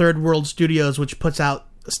like Third World Studios, which puts out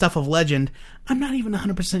stuff of legend. I'm not even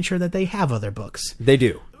 100% sure that they have other books. They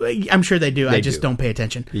do. I'm sure they do. I just don't pay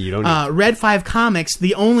attention. You don't need Red 5 Comics,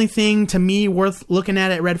 the only thing to me worth looking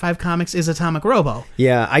at Red 5 Comics is Atomic Robo.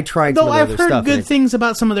 Yeah, I tried some of the other stuff. Though I've heard good things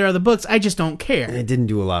about some of their other books, I just don't care. It didn't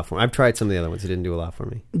do a lot for me. I've tried some of the other ones. It didn't do a lot for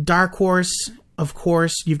me. Dark Horse, of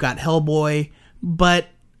course. You've got Hellboy. But...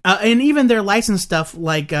 and even their licensed stuff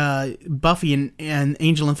like Buffy and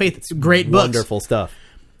Angel and Faith. It's great books. Wonderful stuff.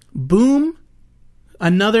 Boom.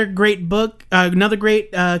 Another great book. Another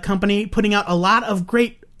great company putting out a lot of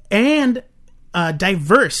great and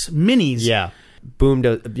diverse minis. Yeah. Boom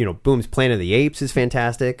does, Boom's Planet of the Apes is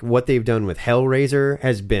fantastic. What they've done with Hellraiser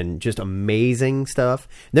has been just amazing stuff.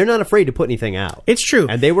 They're not afraid to put anything out. It's true.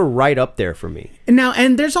 And they were right up there for me.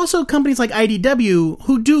 And there's also companies like IDW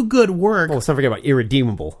who do good work. Oh, let's not forget about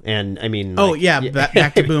Irredeemable. And I mean...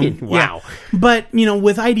 back to Boom. Wow. Yeah. But,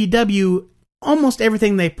 with IDW... almost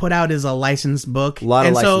everything they put out is a licensed book. A lot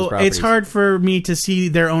of licensed properties. It's hard for me to see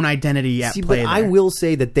their own identity at play but there. I will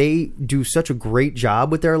say that they do such a great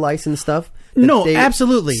job with their licensed stuff. No,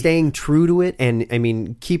 absolutely. Staying true to it and, I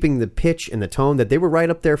mean, keeping the pitch and the tone that they were right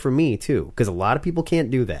up there for me, too. Because a lot of people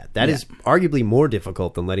can't do that. That is arguably more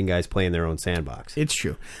difficult than letting guys play in their own sandbox. It's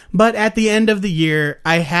true. But at the end of the year,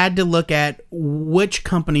 I had to look at which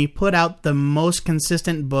company put out the most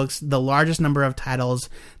consistent books, the largest number of titles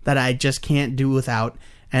that I just can't do without,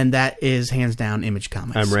 and that is hands down Image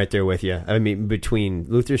Comics. I'm right there with you. I mean, between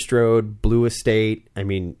Luther Strode, Blue Estate, I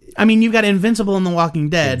mean, you've got Invincible and The Walking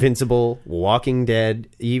Dead. Walking Dead,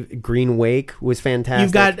 Green Wake was fantastic.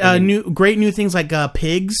 You've got great new things like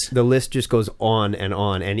Pigs. The list just goes on.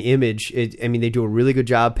 And Image, they do a really good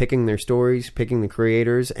job picking their stories, picking the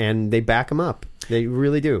creators, and they back them up. They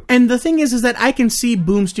really do. And the thing is that I can see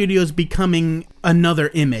Boom Studios becoming another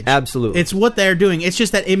Image. Absolutely. It's what they're doing. It's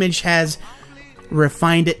just that Image has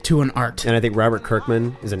refined it to an art. And I think Robert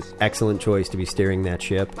Kirkman is an excellent choice to be steering that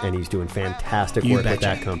ship, and he's doing fantastic work with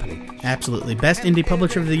that company. Absolutely. Best indie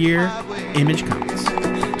publisher of the year, Image Comics.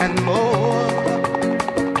 And more,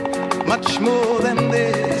 much more than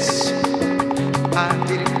this, I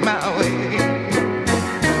did it my way.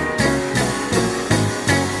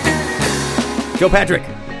 Joe Patrick,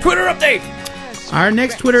 Twitter update! Our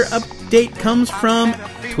next Twitter update comes from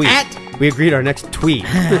tweet. We agreed our next tweet.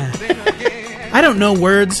 I don't know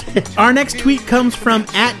words. Our next tweet comes from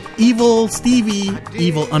 @EvilStevie,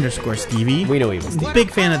 _Stevie. We know Evil Stevie. Big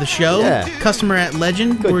fan of the show. Yeah. Customer at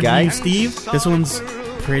Legend. Good guy. Steve. This one's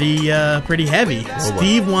pretty heavy.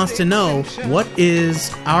 Steve wants to know, what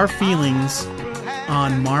is our feelings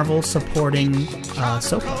on Marvel supporting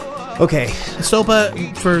SOPA? Okay.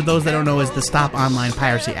 SOPA, for those that don't know, is the Stop Online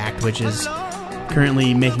Piracy Act, which is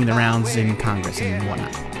currently making the rounds in Congress and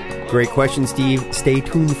whatnot. Great question, Steve. Stay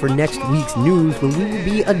tuned for next week's news when we will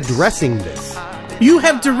be addressing this. You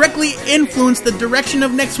have directly influenced the direction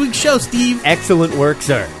of next week's show, Steve. Excellent work,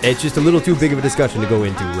 sir. It's just a little too big of a discussion to go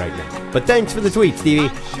into right now. But thanks for the tweet, Stevie.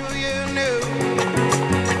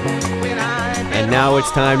 And now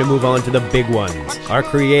it's time to move on to the big ones, our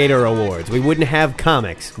Creator Awards. We wouldn't have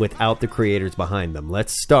comics without the creators behind them.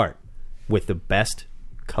 Let's start with the best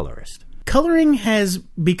colorist. coloring has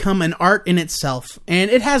become an art in itself, and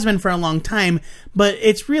it has been for a long time, but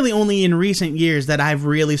it's really only in recent years that I've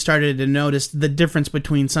really started to notice the difference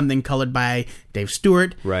between something colored by Dave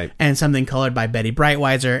Stewart Right. and something colored by Betty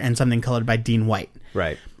Breitweiser and something colored by Dean White.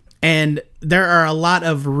 Right. And there are a lot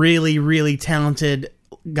of really, really talented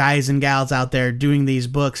guys and gals out there doing these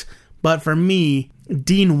books, but for me,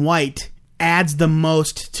 Dean White adds the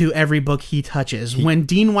most to every book he touches. When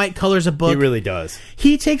Dean White colors a book, He really does.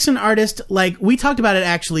 he takes an artist, like we talked about it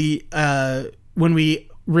actually when we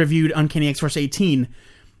reviewed Uncanny X-Force 18.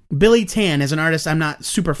 Billy Tan is an artist I'm not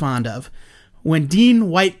super fond of. When Dean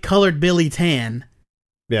White colored Billy Tan,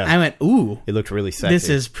 Yeah. I went, ooh, It looked really sexy. this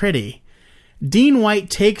is pretty. Dean White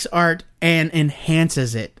takes art and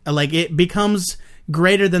enhances it. Like, it becomes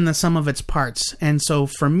greater than the sum of its parts. And so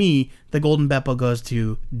for me, the Golden Beppo goes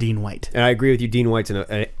to Dean White. And I agree with you. Dean White's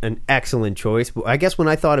an excellent choice. But I guess when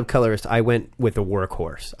I thought of colorist, I went with a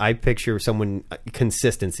workhorse. I picture someone,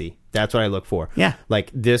 consistency. That's what I look for. Yeah.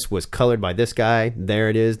 Like, this was colored by this guy. There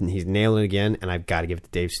it is. And he's nailing it again. And I've got to give it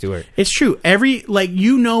to Dave Stewart. It's true.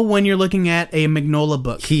 When you're looking at a Magnola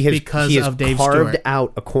book because of Dave carved Stewart.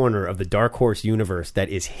 out a corner of the Dark Horse universe that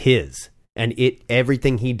is his. And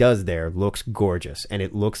everything he does there looks gorgeous, and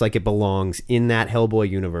it looks like it belongs in that Hellboy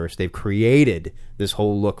universe. They've created this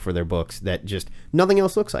whole look for their books that just nothing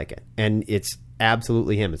else looks like it, and it's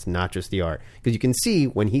absolutely him. It's not just the art, because you can see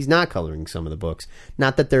when he's not coloring some of the books,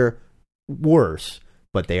 not that they're worse,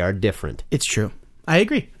 but they are different. It's true. I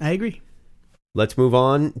agree. Let's move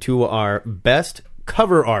on to our best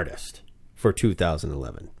cover artist for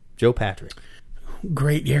 2011, Joe Patrick.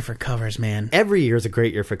 Great year for covers, man. Every year is a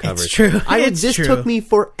great year for covers. It's true. This took me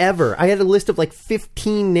forever. I had a list of like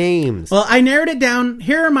 15 names. Well, I narrowed it down.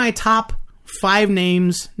 Here are my top 5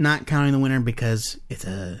 names, not counting the winner because it's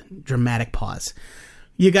a dramatic pause.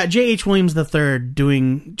 You got J.H. Williams III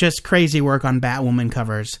doing just crazy work on Batwoman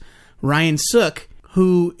covers. Ryan Sook,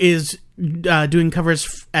 who is doing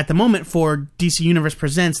covers at the moment for DC Universe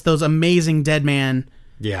Presents, those amazing Deadman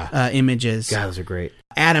images. God, those are great.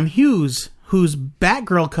 Adam Hughes, whose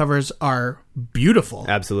Batgirl covers are beautiful.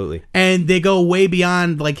 Absolutely. And they go way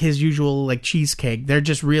beyond like his usual like cheesecake. They're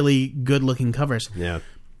just really good looking covers. Yeah.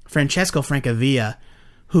 Francesco Francavilla,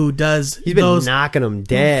 who does He's been those knocking them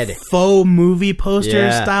dead. faux movie poster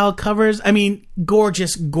Yeah. style covers. I mean,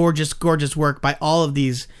 gorgeous, gorgeous, gorgeous work by all of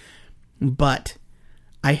these. But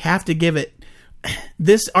I have to give it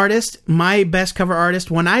this artist, my best cover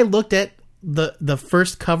artist. When I looked at the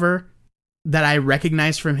first cover that I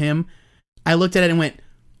recognized from him, I looked at it and went,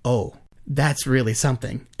 oh, that's really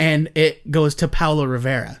something. And it goes to Paulo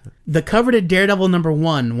Rivera. The cover to Daredevil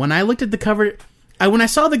 #1, when I looked at the cover, when I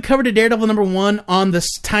saw the cover to Daredevil #1 on this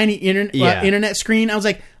tiny internet screen, I was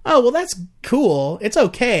like, oh, well, that's cool. It's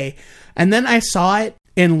okay. And then I saw it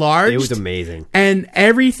enlarged. It was amazing. And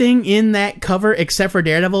everything in that cover, except for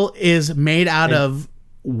Daredevil, is made out of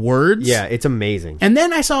words. Yeah, it's amazing. And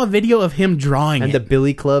then I saw a video of him drawing And it. the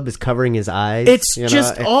Billy Club is covering his eyes. It's you know?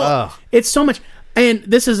 just it's so much. And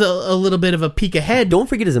this is a little bit of a peek ahead. Don't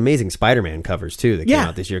forget his amazing Spider-Man covers, too, that came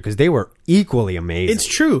out this year, because they were equally amazing. It's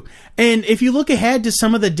true. And if you look ahead to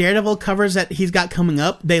some of the Daredevil covers that he's got coming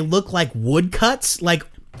up, they look like woodcuts. Like,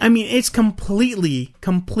 I mean, it's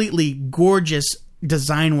completely gorgeous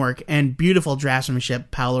design work and beautiful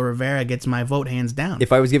draftsmanship. Paulo Rivera gets my vote hands down.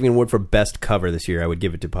 If I was giving an award for best cover this year, I would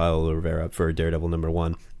give it to Paulo Rivera for Daredevil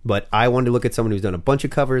 #1. But I wanted to look at someone who's done a bunch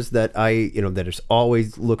of covers that that is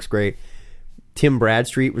always looks great. Tim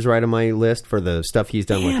Bradstreet was right on my list for the stuff he's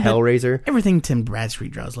done with Hellraiser. Everything Tim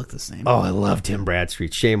Bradstreet draws look the same. Oh, I love Tim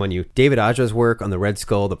Bradstreet. Shame on you. David Aja's work on the Red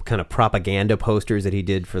Skull, the kind of propaganda posters that he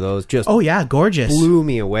did for those, just gorgeous. blew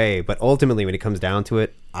me away. But ultimately, when it comes down to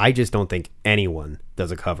it, I just don't think anyone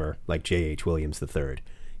does a cover like J.H. Williams III.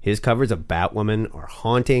 His covers of Batwoman are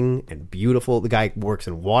haunting and beautiful. The guy works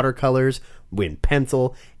in watercolors, in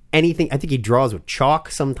pencil, anything. I think he draws with chalk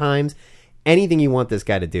sometimes. Anything you want this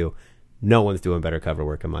guy to do. No one's doing better cover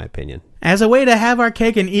work, in my opinion. As a way to have our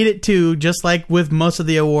cake and eat it too, just like with most of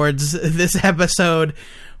the awards this episode,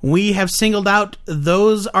 we have singled out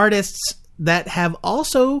those artists that have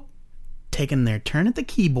also taken their turn at the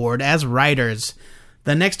keyboard as writers.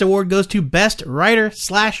 The next award goes to Best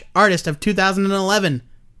Writer/Artist of 2011.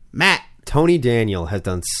 Matt. Tony Daniel has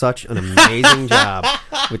done such an amazing job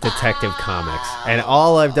with Detective Comics. And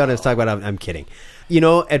all I've done is talk about I'm kidding.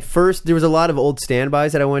 At first, there was a lot of old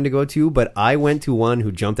standbys that I wanted to go to, but I went to one who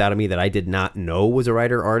jumped out at me that I did not know was a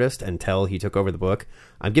writer-artist until he took over the book.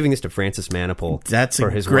 I'm giving this to Francis Manapul. That's for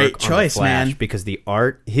a his great work choice, on The Flash, man. because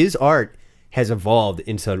his art has evolved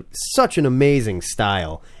into such an amazing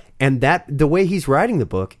style. And the way he's writing the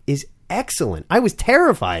book is excellent. I was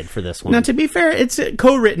terrified for this one. Now, to be fair, it's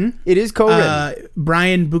co-written. It is co-written.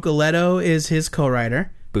 Brian Buccellato is his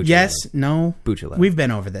co-writer. Buccellato. Yes, no. Buccellato. We've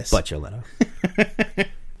been over this. Buccellato.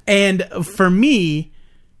 And for me,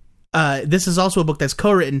 this is also a book that's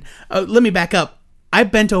co-written. Let me back up. I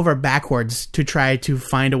bent over backwards to try to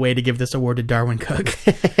find a way to give this award to Darwin Cook.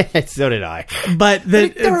 So did I. But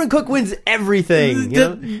Darwin Cook wins everything.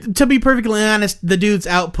 To be perfectly honest, the dude's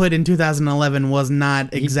output in 2011 was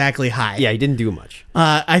not exactly high. Yeah, he didn't do much.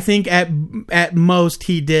 I think at most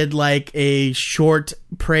he did like a short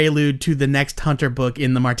prelude to the next Hunter book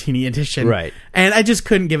in the Martini edition. Right. And I just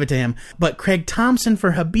couldn't give it to him. But Craig Thompson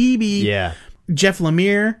for Habibi. Yeah. Jeff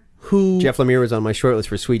Lemire, Jeff Lemire was on my shortlist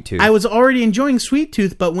for Sweet Tooth. I was already enjoying Sweet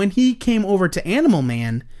Tooth, but when he came over to Animal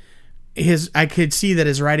Man, I could see that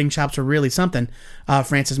his writing chops were really something.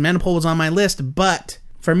 Francis Manipul was on my list, but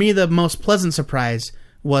for me, the most pleasant surprise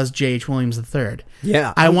was J.H. Williams III.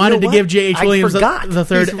 Yeah. I wanted to give J.H. Williams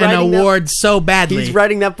III an award so badly. He's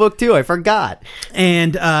writing that book, too. I forgot.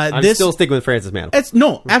 And I'm still sticking with Francis Manipul.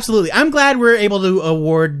 No, absolutely. I'm glad we're able to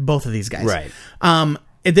award both of these guys. Right.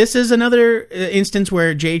 This is another instance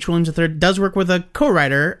where J.H. Williams III does work with a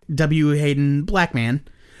co-writer, W. Hayden Blackman.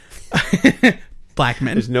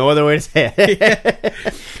 Blackman. There's no other way to say it.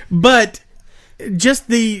 But just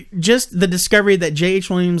the discovery that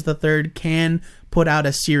J.H. Williams III can put out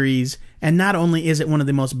a series, and not only is it one of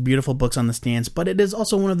the most beautiful books on the stands, but it is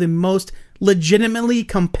also one of the most legitimately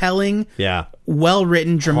compelling,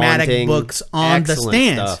 well-written, dramatic Haunting, books on the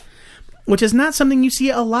stands. Stuff. Which is not something you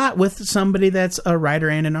see a lot with somebody that's a writer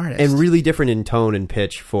and an artist. And really different in tone and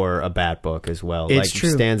pitch for a Bat book as well. It's true.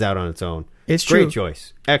 It stands out on its own. It's true. Great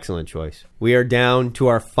choice. Excellent choice. We are down to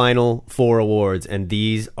our final 4 awards, and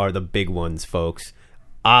these are the big ones, folks.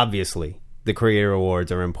 Obviously, the Creator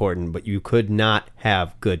Awards are important, but you could not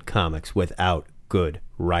have good comics without good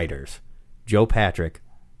writers. Joe Patrick,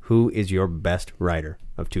 who is your best writer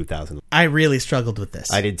of 2000? I really struggled with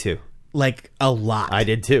this. I did too. Like, a lot. I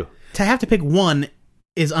did too. To have to pick one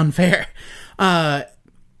is unfair.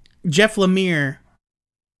 Jeff Lemire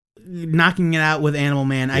knocking it out with Animal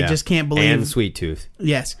Man. I just can't believe. And Sweet Tooth.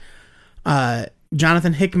 Yes.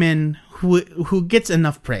 Jonathan Hickman, who gets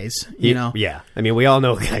enough praise, you know. Yeah. I mean, we all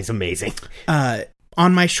know the guy's amazing.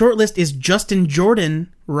 On my short list is Justin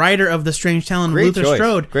Jordan, writer of The Strange Talent of Luther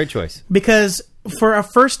Strode. Great choice. Because for a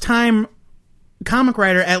first-time comic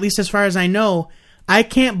writer, at least as far as I know, I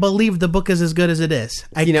can't believe the book is as good as it is.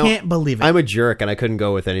 I can't believe it. I'm a jerk, and I couldn't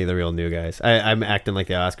go with any of the real new guys. I'm acting like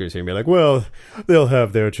the Oscars here and be like, well, they'll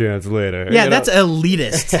have their chance later. Yeah, that's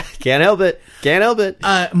elitist. Can't help it. Can't help it.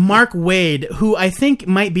 Mark Waid, who I think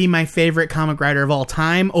might be my favorite comic writer of all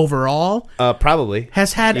time overall. Probably.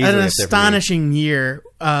 Has had an astonishing year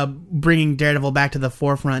bringing Daredevil back to the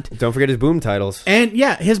forefront. Don't forget his boom titles. And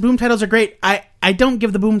yeah, his boom titles are great. I don't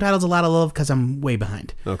give the boom titles a lot of love because I'm way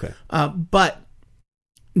behind. Okay. But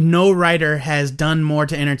no writer has done more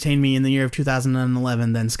to entertain me in the year of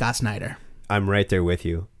 2011 than Scott Snyder. I'm right there with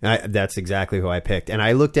you. That's exactly who I picked. And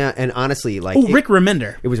I looked at, and honestly, like... Rick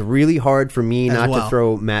Remender. It was really hard for me not well. to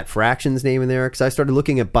throw Matt Fraction's name in there, because I started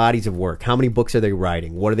looking at bodies of work. How many books are they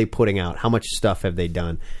writing? What are they putting out? How much stuff have they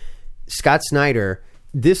done? Scott Snyder,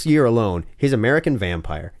 this year alone, his American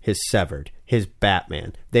Vampire, his Severed, his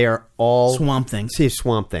Batman, they are all... Swamp Thing. His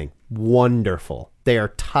Swamp Thing. Wonderful. They are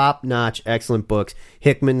top-notch, excellent books.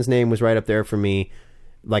 Hickman's name was right up there for me.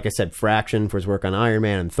 Like I said, Fraction for his work on Iron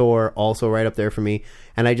Man and Thor, also right up there for me.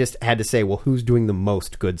 And I just had to say, well, who's doing the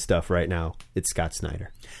most good stuff right now? It's Scott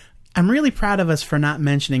Snyder. I'm really proud of us for not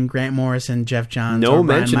mentioning Grant Morrison, Jeff Johns, no or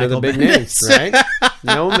mention Brian of the Michael big Bendis. names, right?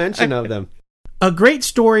 No mention of them. A great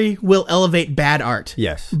story will elevate bad art.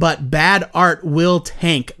 Yes. But bad art will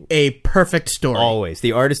tank a perfect story. Always.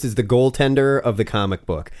 The artist is the goaltender of the comic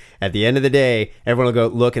book. At the end of the day, everyone will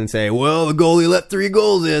go look and say, well, the goalie let 3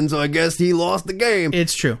 goals in, so I guess he lost the game.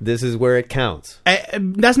 It's true. This is where it counts.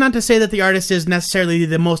 That's not to say that the artist is necessarily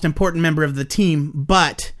the most important member of the team,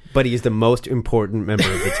 but he's the most important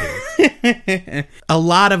member of the team. A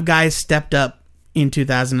lot of guys stepped up in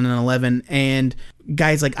 2011, and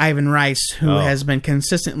guys like Ivan Rice, who has been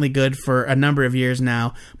consistently good for a number of years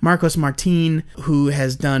now. Marcos Martin, who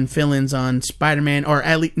has done fill-ins on Spider-Man, or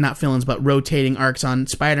at least not fill-ins, but rotating arcs on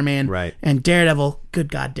Spider-Man. Right. And Daredevil.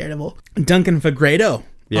 Good God, Daredevil. Duncan Fegredo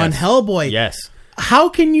on Hellboy. Yes. How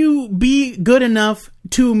can you be good enough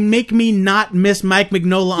to make me not miss Mike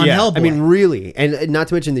Mignola on Hellboy? I mean, really. And not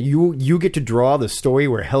to mention that you get to draw the story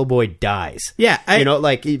where Hellboy dies. Yeah.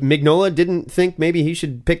 Like Mignola didn't think maybe he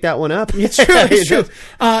should pick that one up. It's true. It's true.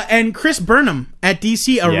 And Chris Burnham at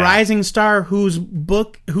DC, a rising star whose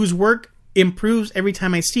work improves every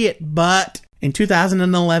time I see it, but In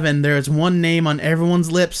 2011, there is one name on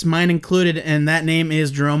everyone's lips, mine included, and that name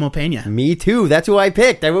is Jerome Opeña. Me too. That's who I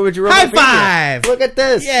picked. I went with Jerome High Opeña. five! Look at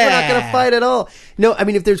this. Yeah. We're not going to fight at all. No, I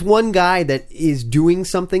mean, if there's one guy that is doing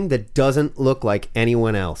something that doesn't look like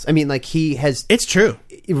anyone else. I mean, like he has... It's true.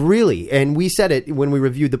 Really, and we said it when we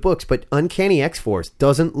reviewed the books, but Uncanny X-Force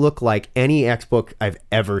doesn't look like any X-book I've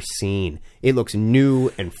ever seen. It looks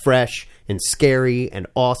new and fresh and scary and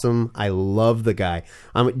awesome. I love the guy.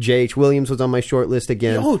 J.H. Williams was on my short list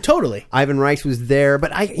again. Oh, totally. Ivan Rice was there,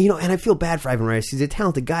 but and I feel bad for Ivan Rice. He's a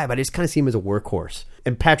talented guy, but I just kind of see him as a workhorse.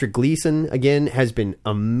 And Patrick Gleason, again, has been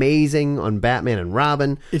amazing on Batman and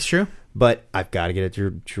Robin. It's true. But I've got to get it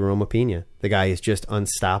to Jerome Opeña. The guy is just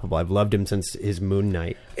unstoppable. I've loved him since his Moon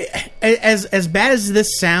Knight. As bad as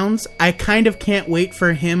this sounds, I kind of can't wait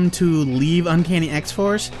for him to leave Uncanny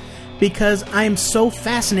X-Force because I am so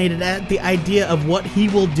fascinated at the idea of what he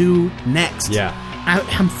will do next. Yeah.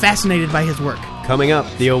 I'm fascinated by his work. Coming up,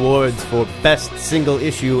 the awards for Best Single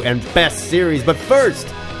Issue and Best Series. But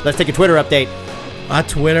first, let's take a Twitter update. A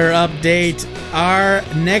Twitter update. Our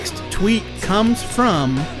next tweet comes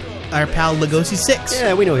from our pal Legosi6.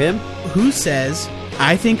 Yeah, we know him. Who says,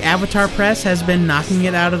 I think Avatar Press has been knocking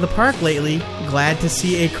it out of the park lately. Glad to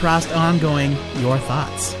see a crossed ongoing. Your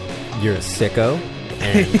thoughts? You're a sicko.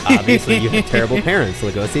 And obviously you have terrible parents,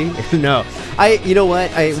 Legosi. No. You know what?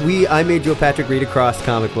 I made Joe Patrick read a crossed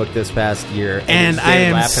comic book this past year. And I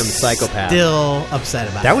am Lap Him Psychopath. still upset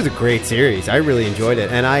about That it. was a great series. I really enjoyed it.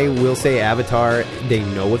 And I will say Avatar, they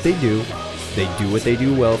know what they do. They do what they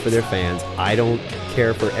do well for their fans. I don't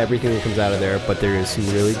care for everything that comes out of there, but there is some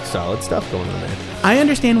really solid stuff going on there. I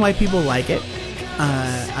understand why people like it.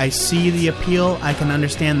 I see the appeal. I can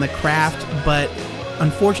understand the craft, but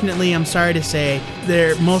unfortunately, I'm sorry to say,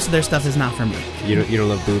 most of their stuff is not for me. You don't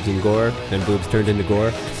love boobs and gore, and boobs turned into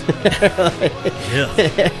gore?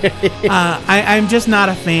 I'm just not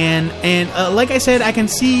a fan, and like I said, I can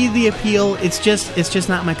see the appeal. It's just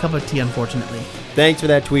not my cup of tea, unfortunately. Thanks for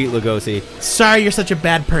that tweet, Lugosi. Sorry you're such a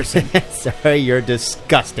bad person. Sorry, you're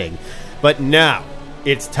disgusting. But now,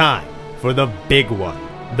 it's time for the big one.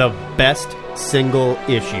 The best single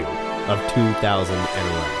issue of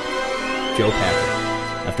 2011. Joe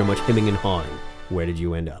Patrick, after much hemming and hawing, where did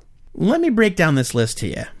you end up? Let me break down this list to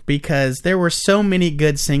you, because there were so many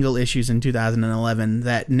good single issues in 2011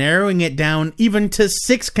 that narrowing it down even to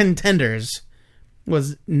 6 contenders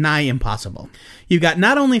was nigh impossible. You've got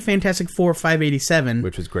not only Fantastic Four 587,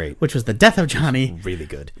 Which was great. which was the death of Johnny, Really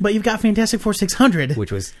good. but you've got Fantastic Four 600,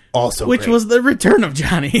 Which was also which great. was the return of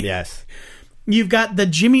Johnny. Yes. You've got the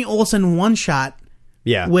Jimmy Olsen one-shot,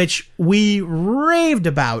 Yeah. which we raved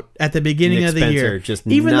about at the beginning Nick of the Spencer year. just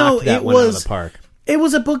Even knocked though that it one out of was the park. It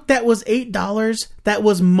was a book that was $8 that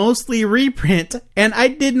was mostly reprint, and I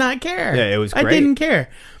did not care. Yeah, it was I great. didn't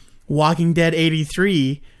care. Walking Dead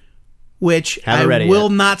 83, which Haven't read I it will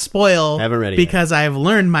yet. not spoil Haven't read it because I've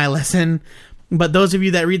learned my lesson. But those of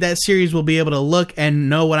you that read that series will be able to look and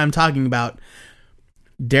know what I'm talking about.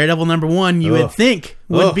 Daredevil #1, you would think,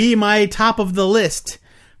 would be my top of the list.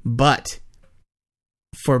 But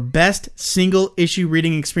for best single issue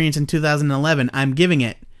reading experience in 2011, I'm giving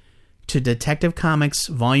it to Detective Comics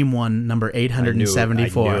Volume 1, number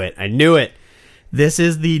 874. I knew it. This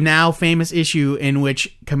is the now famous issue in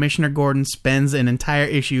which Commissioner Gordon spends an entire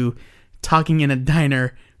issue talking in a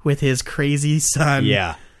diner with his crazy son,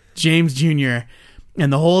 Yeah. James Jr.,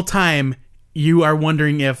 and the whole time you are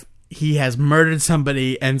wondering if he has murdered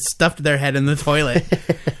somebody and stuffed their head in the toilet.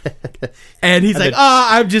 And he's like, oh,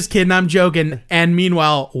 I'm just kidding, I'm joking. And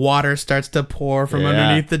meanwhile, water starts to pour from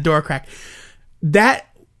underneath the door crack. That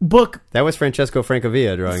book, That was Francesco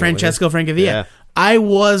Francavilla drawing. Francesco Francavilla, Yeah. I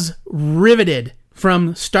was riveted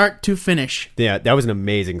from start to finish. Yeah, that was an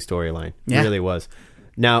amazing storyline. Yeah. It really was.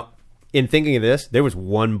 Now, in thinking of this, there was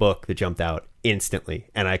one book that jumped out instantly,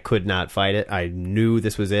 and I could not fight it. I knew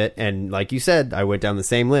this was it, and like you said, I went down the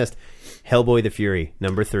same list. Hellboy the Fury,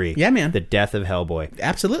 number 3. Yeah, man. The Death of Hellboy.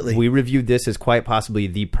 Absolutely. We reviewed this as quite possibly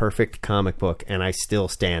the perfect comic book, and I still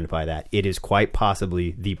stand by that. It is quite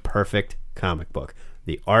possibly the perfect comic book.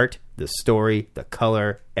 The art, the story, the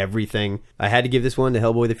color, everything. I had to give this one to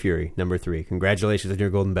Hellboy the Fury, number 3. Congratulations on your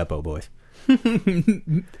Golden Beppo, boys.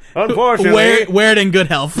 Unfortunately, Wear it in good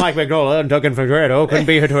health. Mike Magnola and Duncan Fegredo couldn't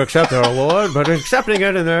be here to accept their award, but accepting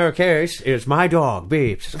it in their case is my dog,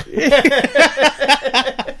 Beeps.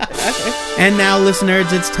 And now,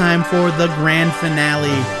 listeners, it's time for the grand finale.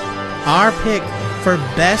 Our pick for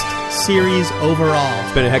best series overall.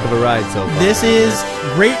 It's been a heck of a ride so far. This is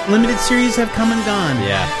great. Limited series have come and gone.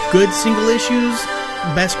 Yeah. Good single issues,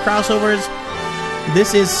 best crossovers.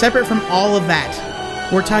 This is separate from all of that.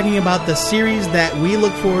 We're talking about the series that we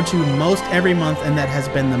look forward to most every month and that has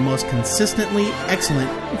been the most consistently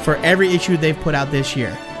excellent for every issue they've put out this year.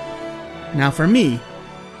 Now, for me,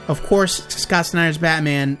 of course, Scott Snyder's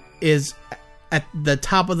Batman is at the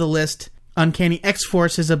top of the list. Uncanny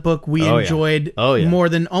X-Force is a book we enjoyed more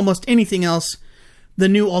than almost anything else. The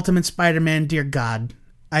new Ultimate Spider-Man, dear God,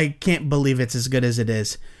 I can't believe it's as good as it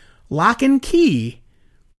is. Lock and Key,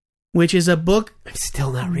 which is a book I'm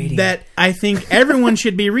still not reading that I think everyone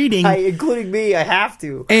should be reading. Including me, I have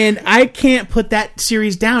to. And I can't put that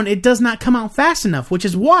series down. It does not come out fast enough, which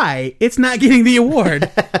is why it's not getting the award.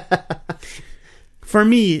 For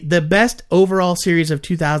me, the best overall series of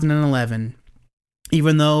 2011,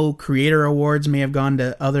 even though creator awards may have gone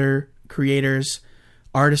to other creators,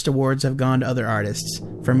 artist awards have gone to other artists.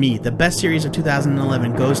 For me, the best series of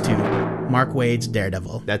 2011 goes to Mark Waid's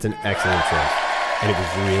Daredevil. That's an excellent choice. And it was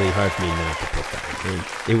really hard for me not to pick that one.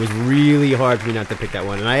 It was really hard for me not to pick that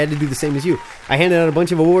one. And I had to do the same as you. I handed out a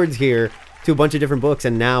bunch of awards here to a bunch of different books,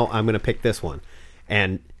 and now I'm going to pick this one.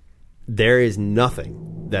 And there is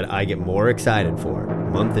nothing that I get more excited for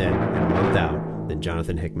month in and month out than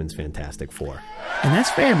Jonathan Hickman's Fantastic Four. And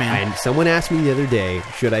that's fair, man. And someone asked me the other day,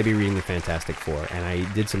 should I be reading the Fantastic Four? And I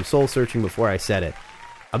did some soul searching before I said it.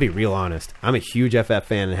 I'll be real honest. I'm a huge FF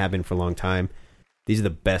fan and have been for a long time. These are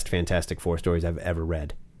the best Fantastic Four stories I've ever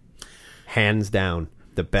read. Hands down,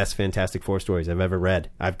 the best Fantastic Four stories I've ever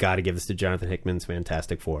read. I've got to give this to Jonathan Hickman's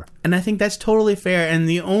Fantastic Four. And I think that's totally fair. And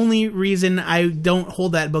the only reason I don't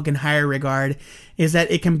hold that book in higher regard is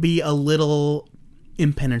that it can be a little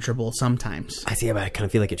impenetrable sometimes. I see, but I kind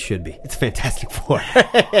of feel like it should be. It's Fantastic Four.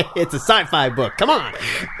 It's a sci-fi book. Come on.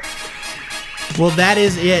 Well, that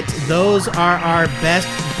is it. Those are our best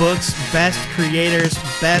books, best creators,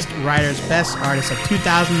 best writers, best artists of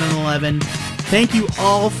 2011. Thank you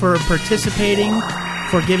all for participating,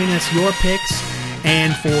 for giving us your picks,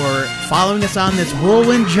 and for following us on this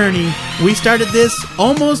whirlwind journey. We started this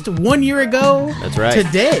almost 1 year ago. That's right.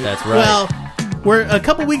 Today. That's right. Well, we're a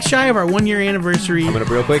couple weeks shy of our 1 year anniversary. Coming up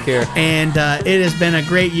real quick here. And it has been a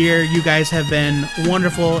great year. You guys have been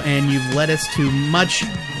wonderful, and you've led us to much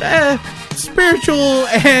spiritual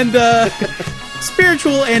and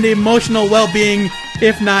emotional well-being,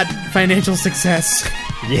 if not financial success.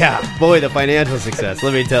 Yeah, boy, the financial success.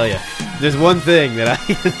 Let me tell you, there's one thing that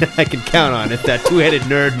I can count on. It's that two-headed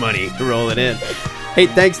nerd money rolling in. Hey,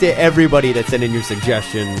 thanks to everybody that sent in your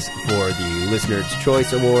suggestions for the Listener's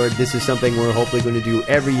Choice Award. This is something we're hopefully going to do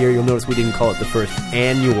every year. You'll notice we didn't call it the first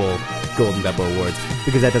annual Golden Beppo Awards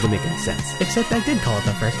because that doesn't make any sense. Except I did call it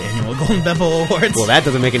the first annual Golden Beppo Awards. Well, that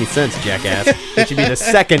doesn't make any sense, jackass. It should be the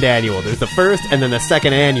second annual. There's the first and then the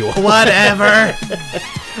second annual. Whatever.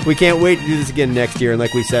 We can't wait to do this again next year. And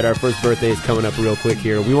like we said, our first birthday is coming up real quick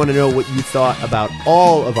here. We want to know what you thought about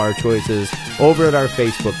all of our choices over at our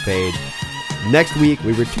Facebook page. Next week,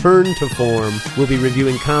 we return to form. We'll be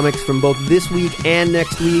reviewing comics from both this week and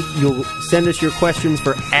next week. You'll send us your questions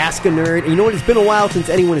for Ask a Nerd. And you know what? It's been a while since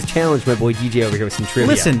anyone has challenged my boy DJ over here with some trivia.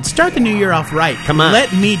 Listen, start the new year off right. Come on.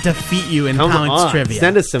 Let me defeat you in comics trivia.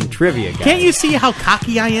 Send us some trivia, guys. Can't you see how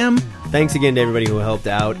cocky I am? Thanks again to everybody who helped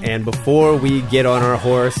out. And before we get on our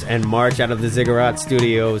horse and march out of the Ziggurat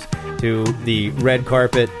Studios to the red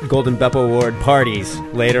carpet Golden Beppo Award parties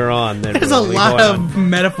later on, there's a lot of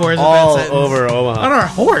metaphors all over Omaha. On our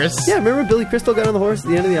horse? Yeah, remember Billy Crystal got on the horse at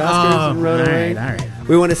the end of the Oscars and rode away? All right.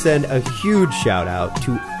 We want to send a huge shout out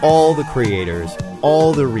to all the creators,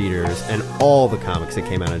 all the readers, and all the comics that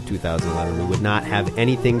came out in 2011. We would not have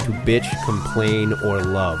anything to bitch, complain, or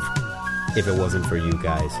love if it wasn't for you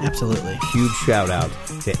guys. Absolutely. Huge shout out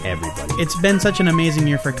to everybody. It's been such an amazing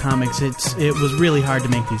year for comics. It was really hard to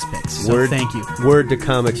make these picks. So thank you. Word to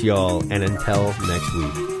comics, y'all. And until next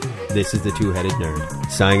week, this is the Two-Headed Nerd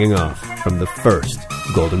signing off from the first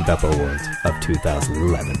Golden Beppo Awards of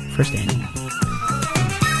 2011. First annual.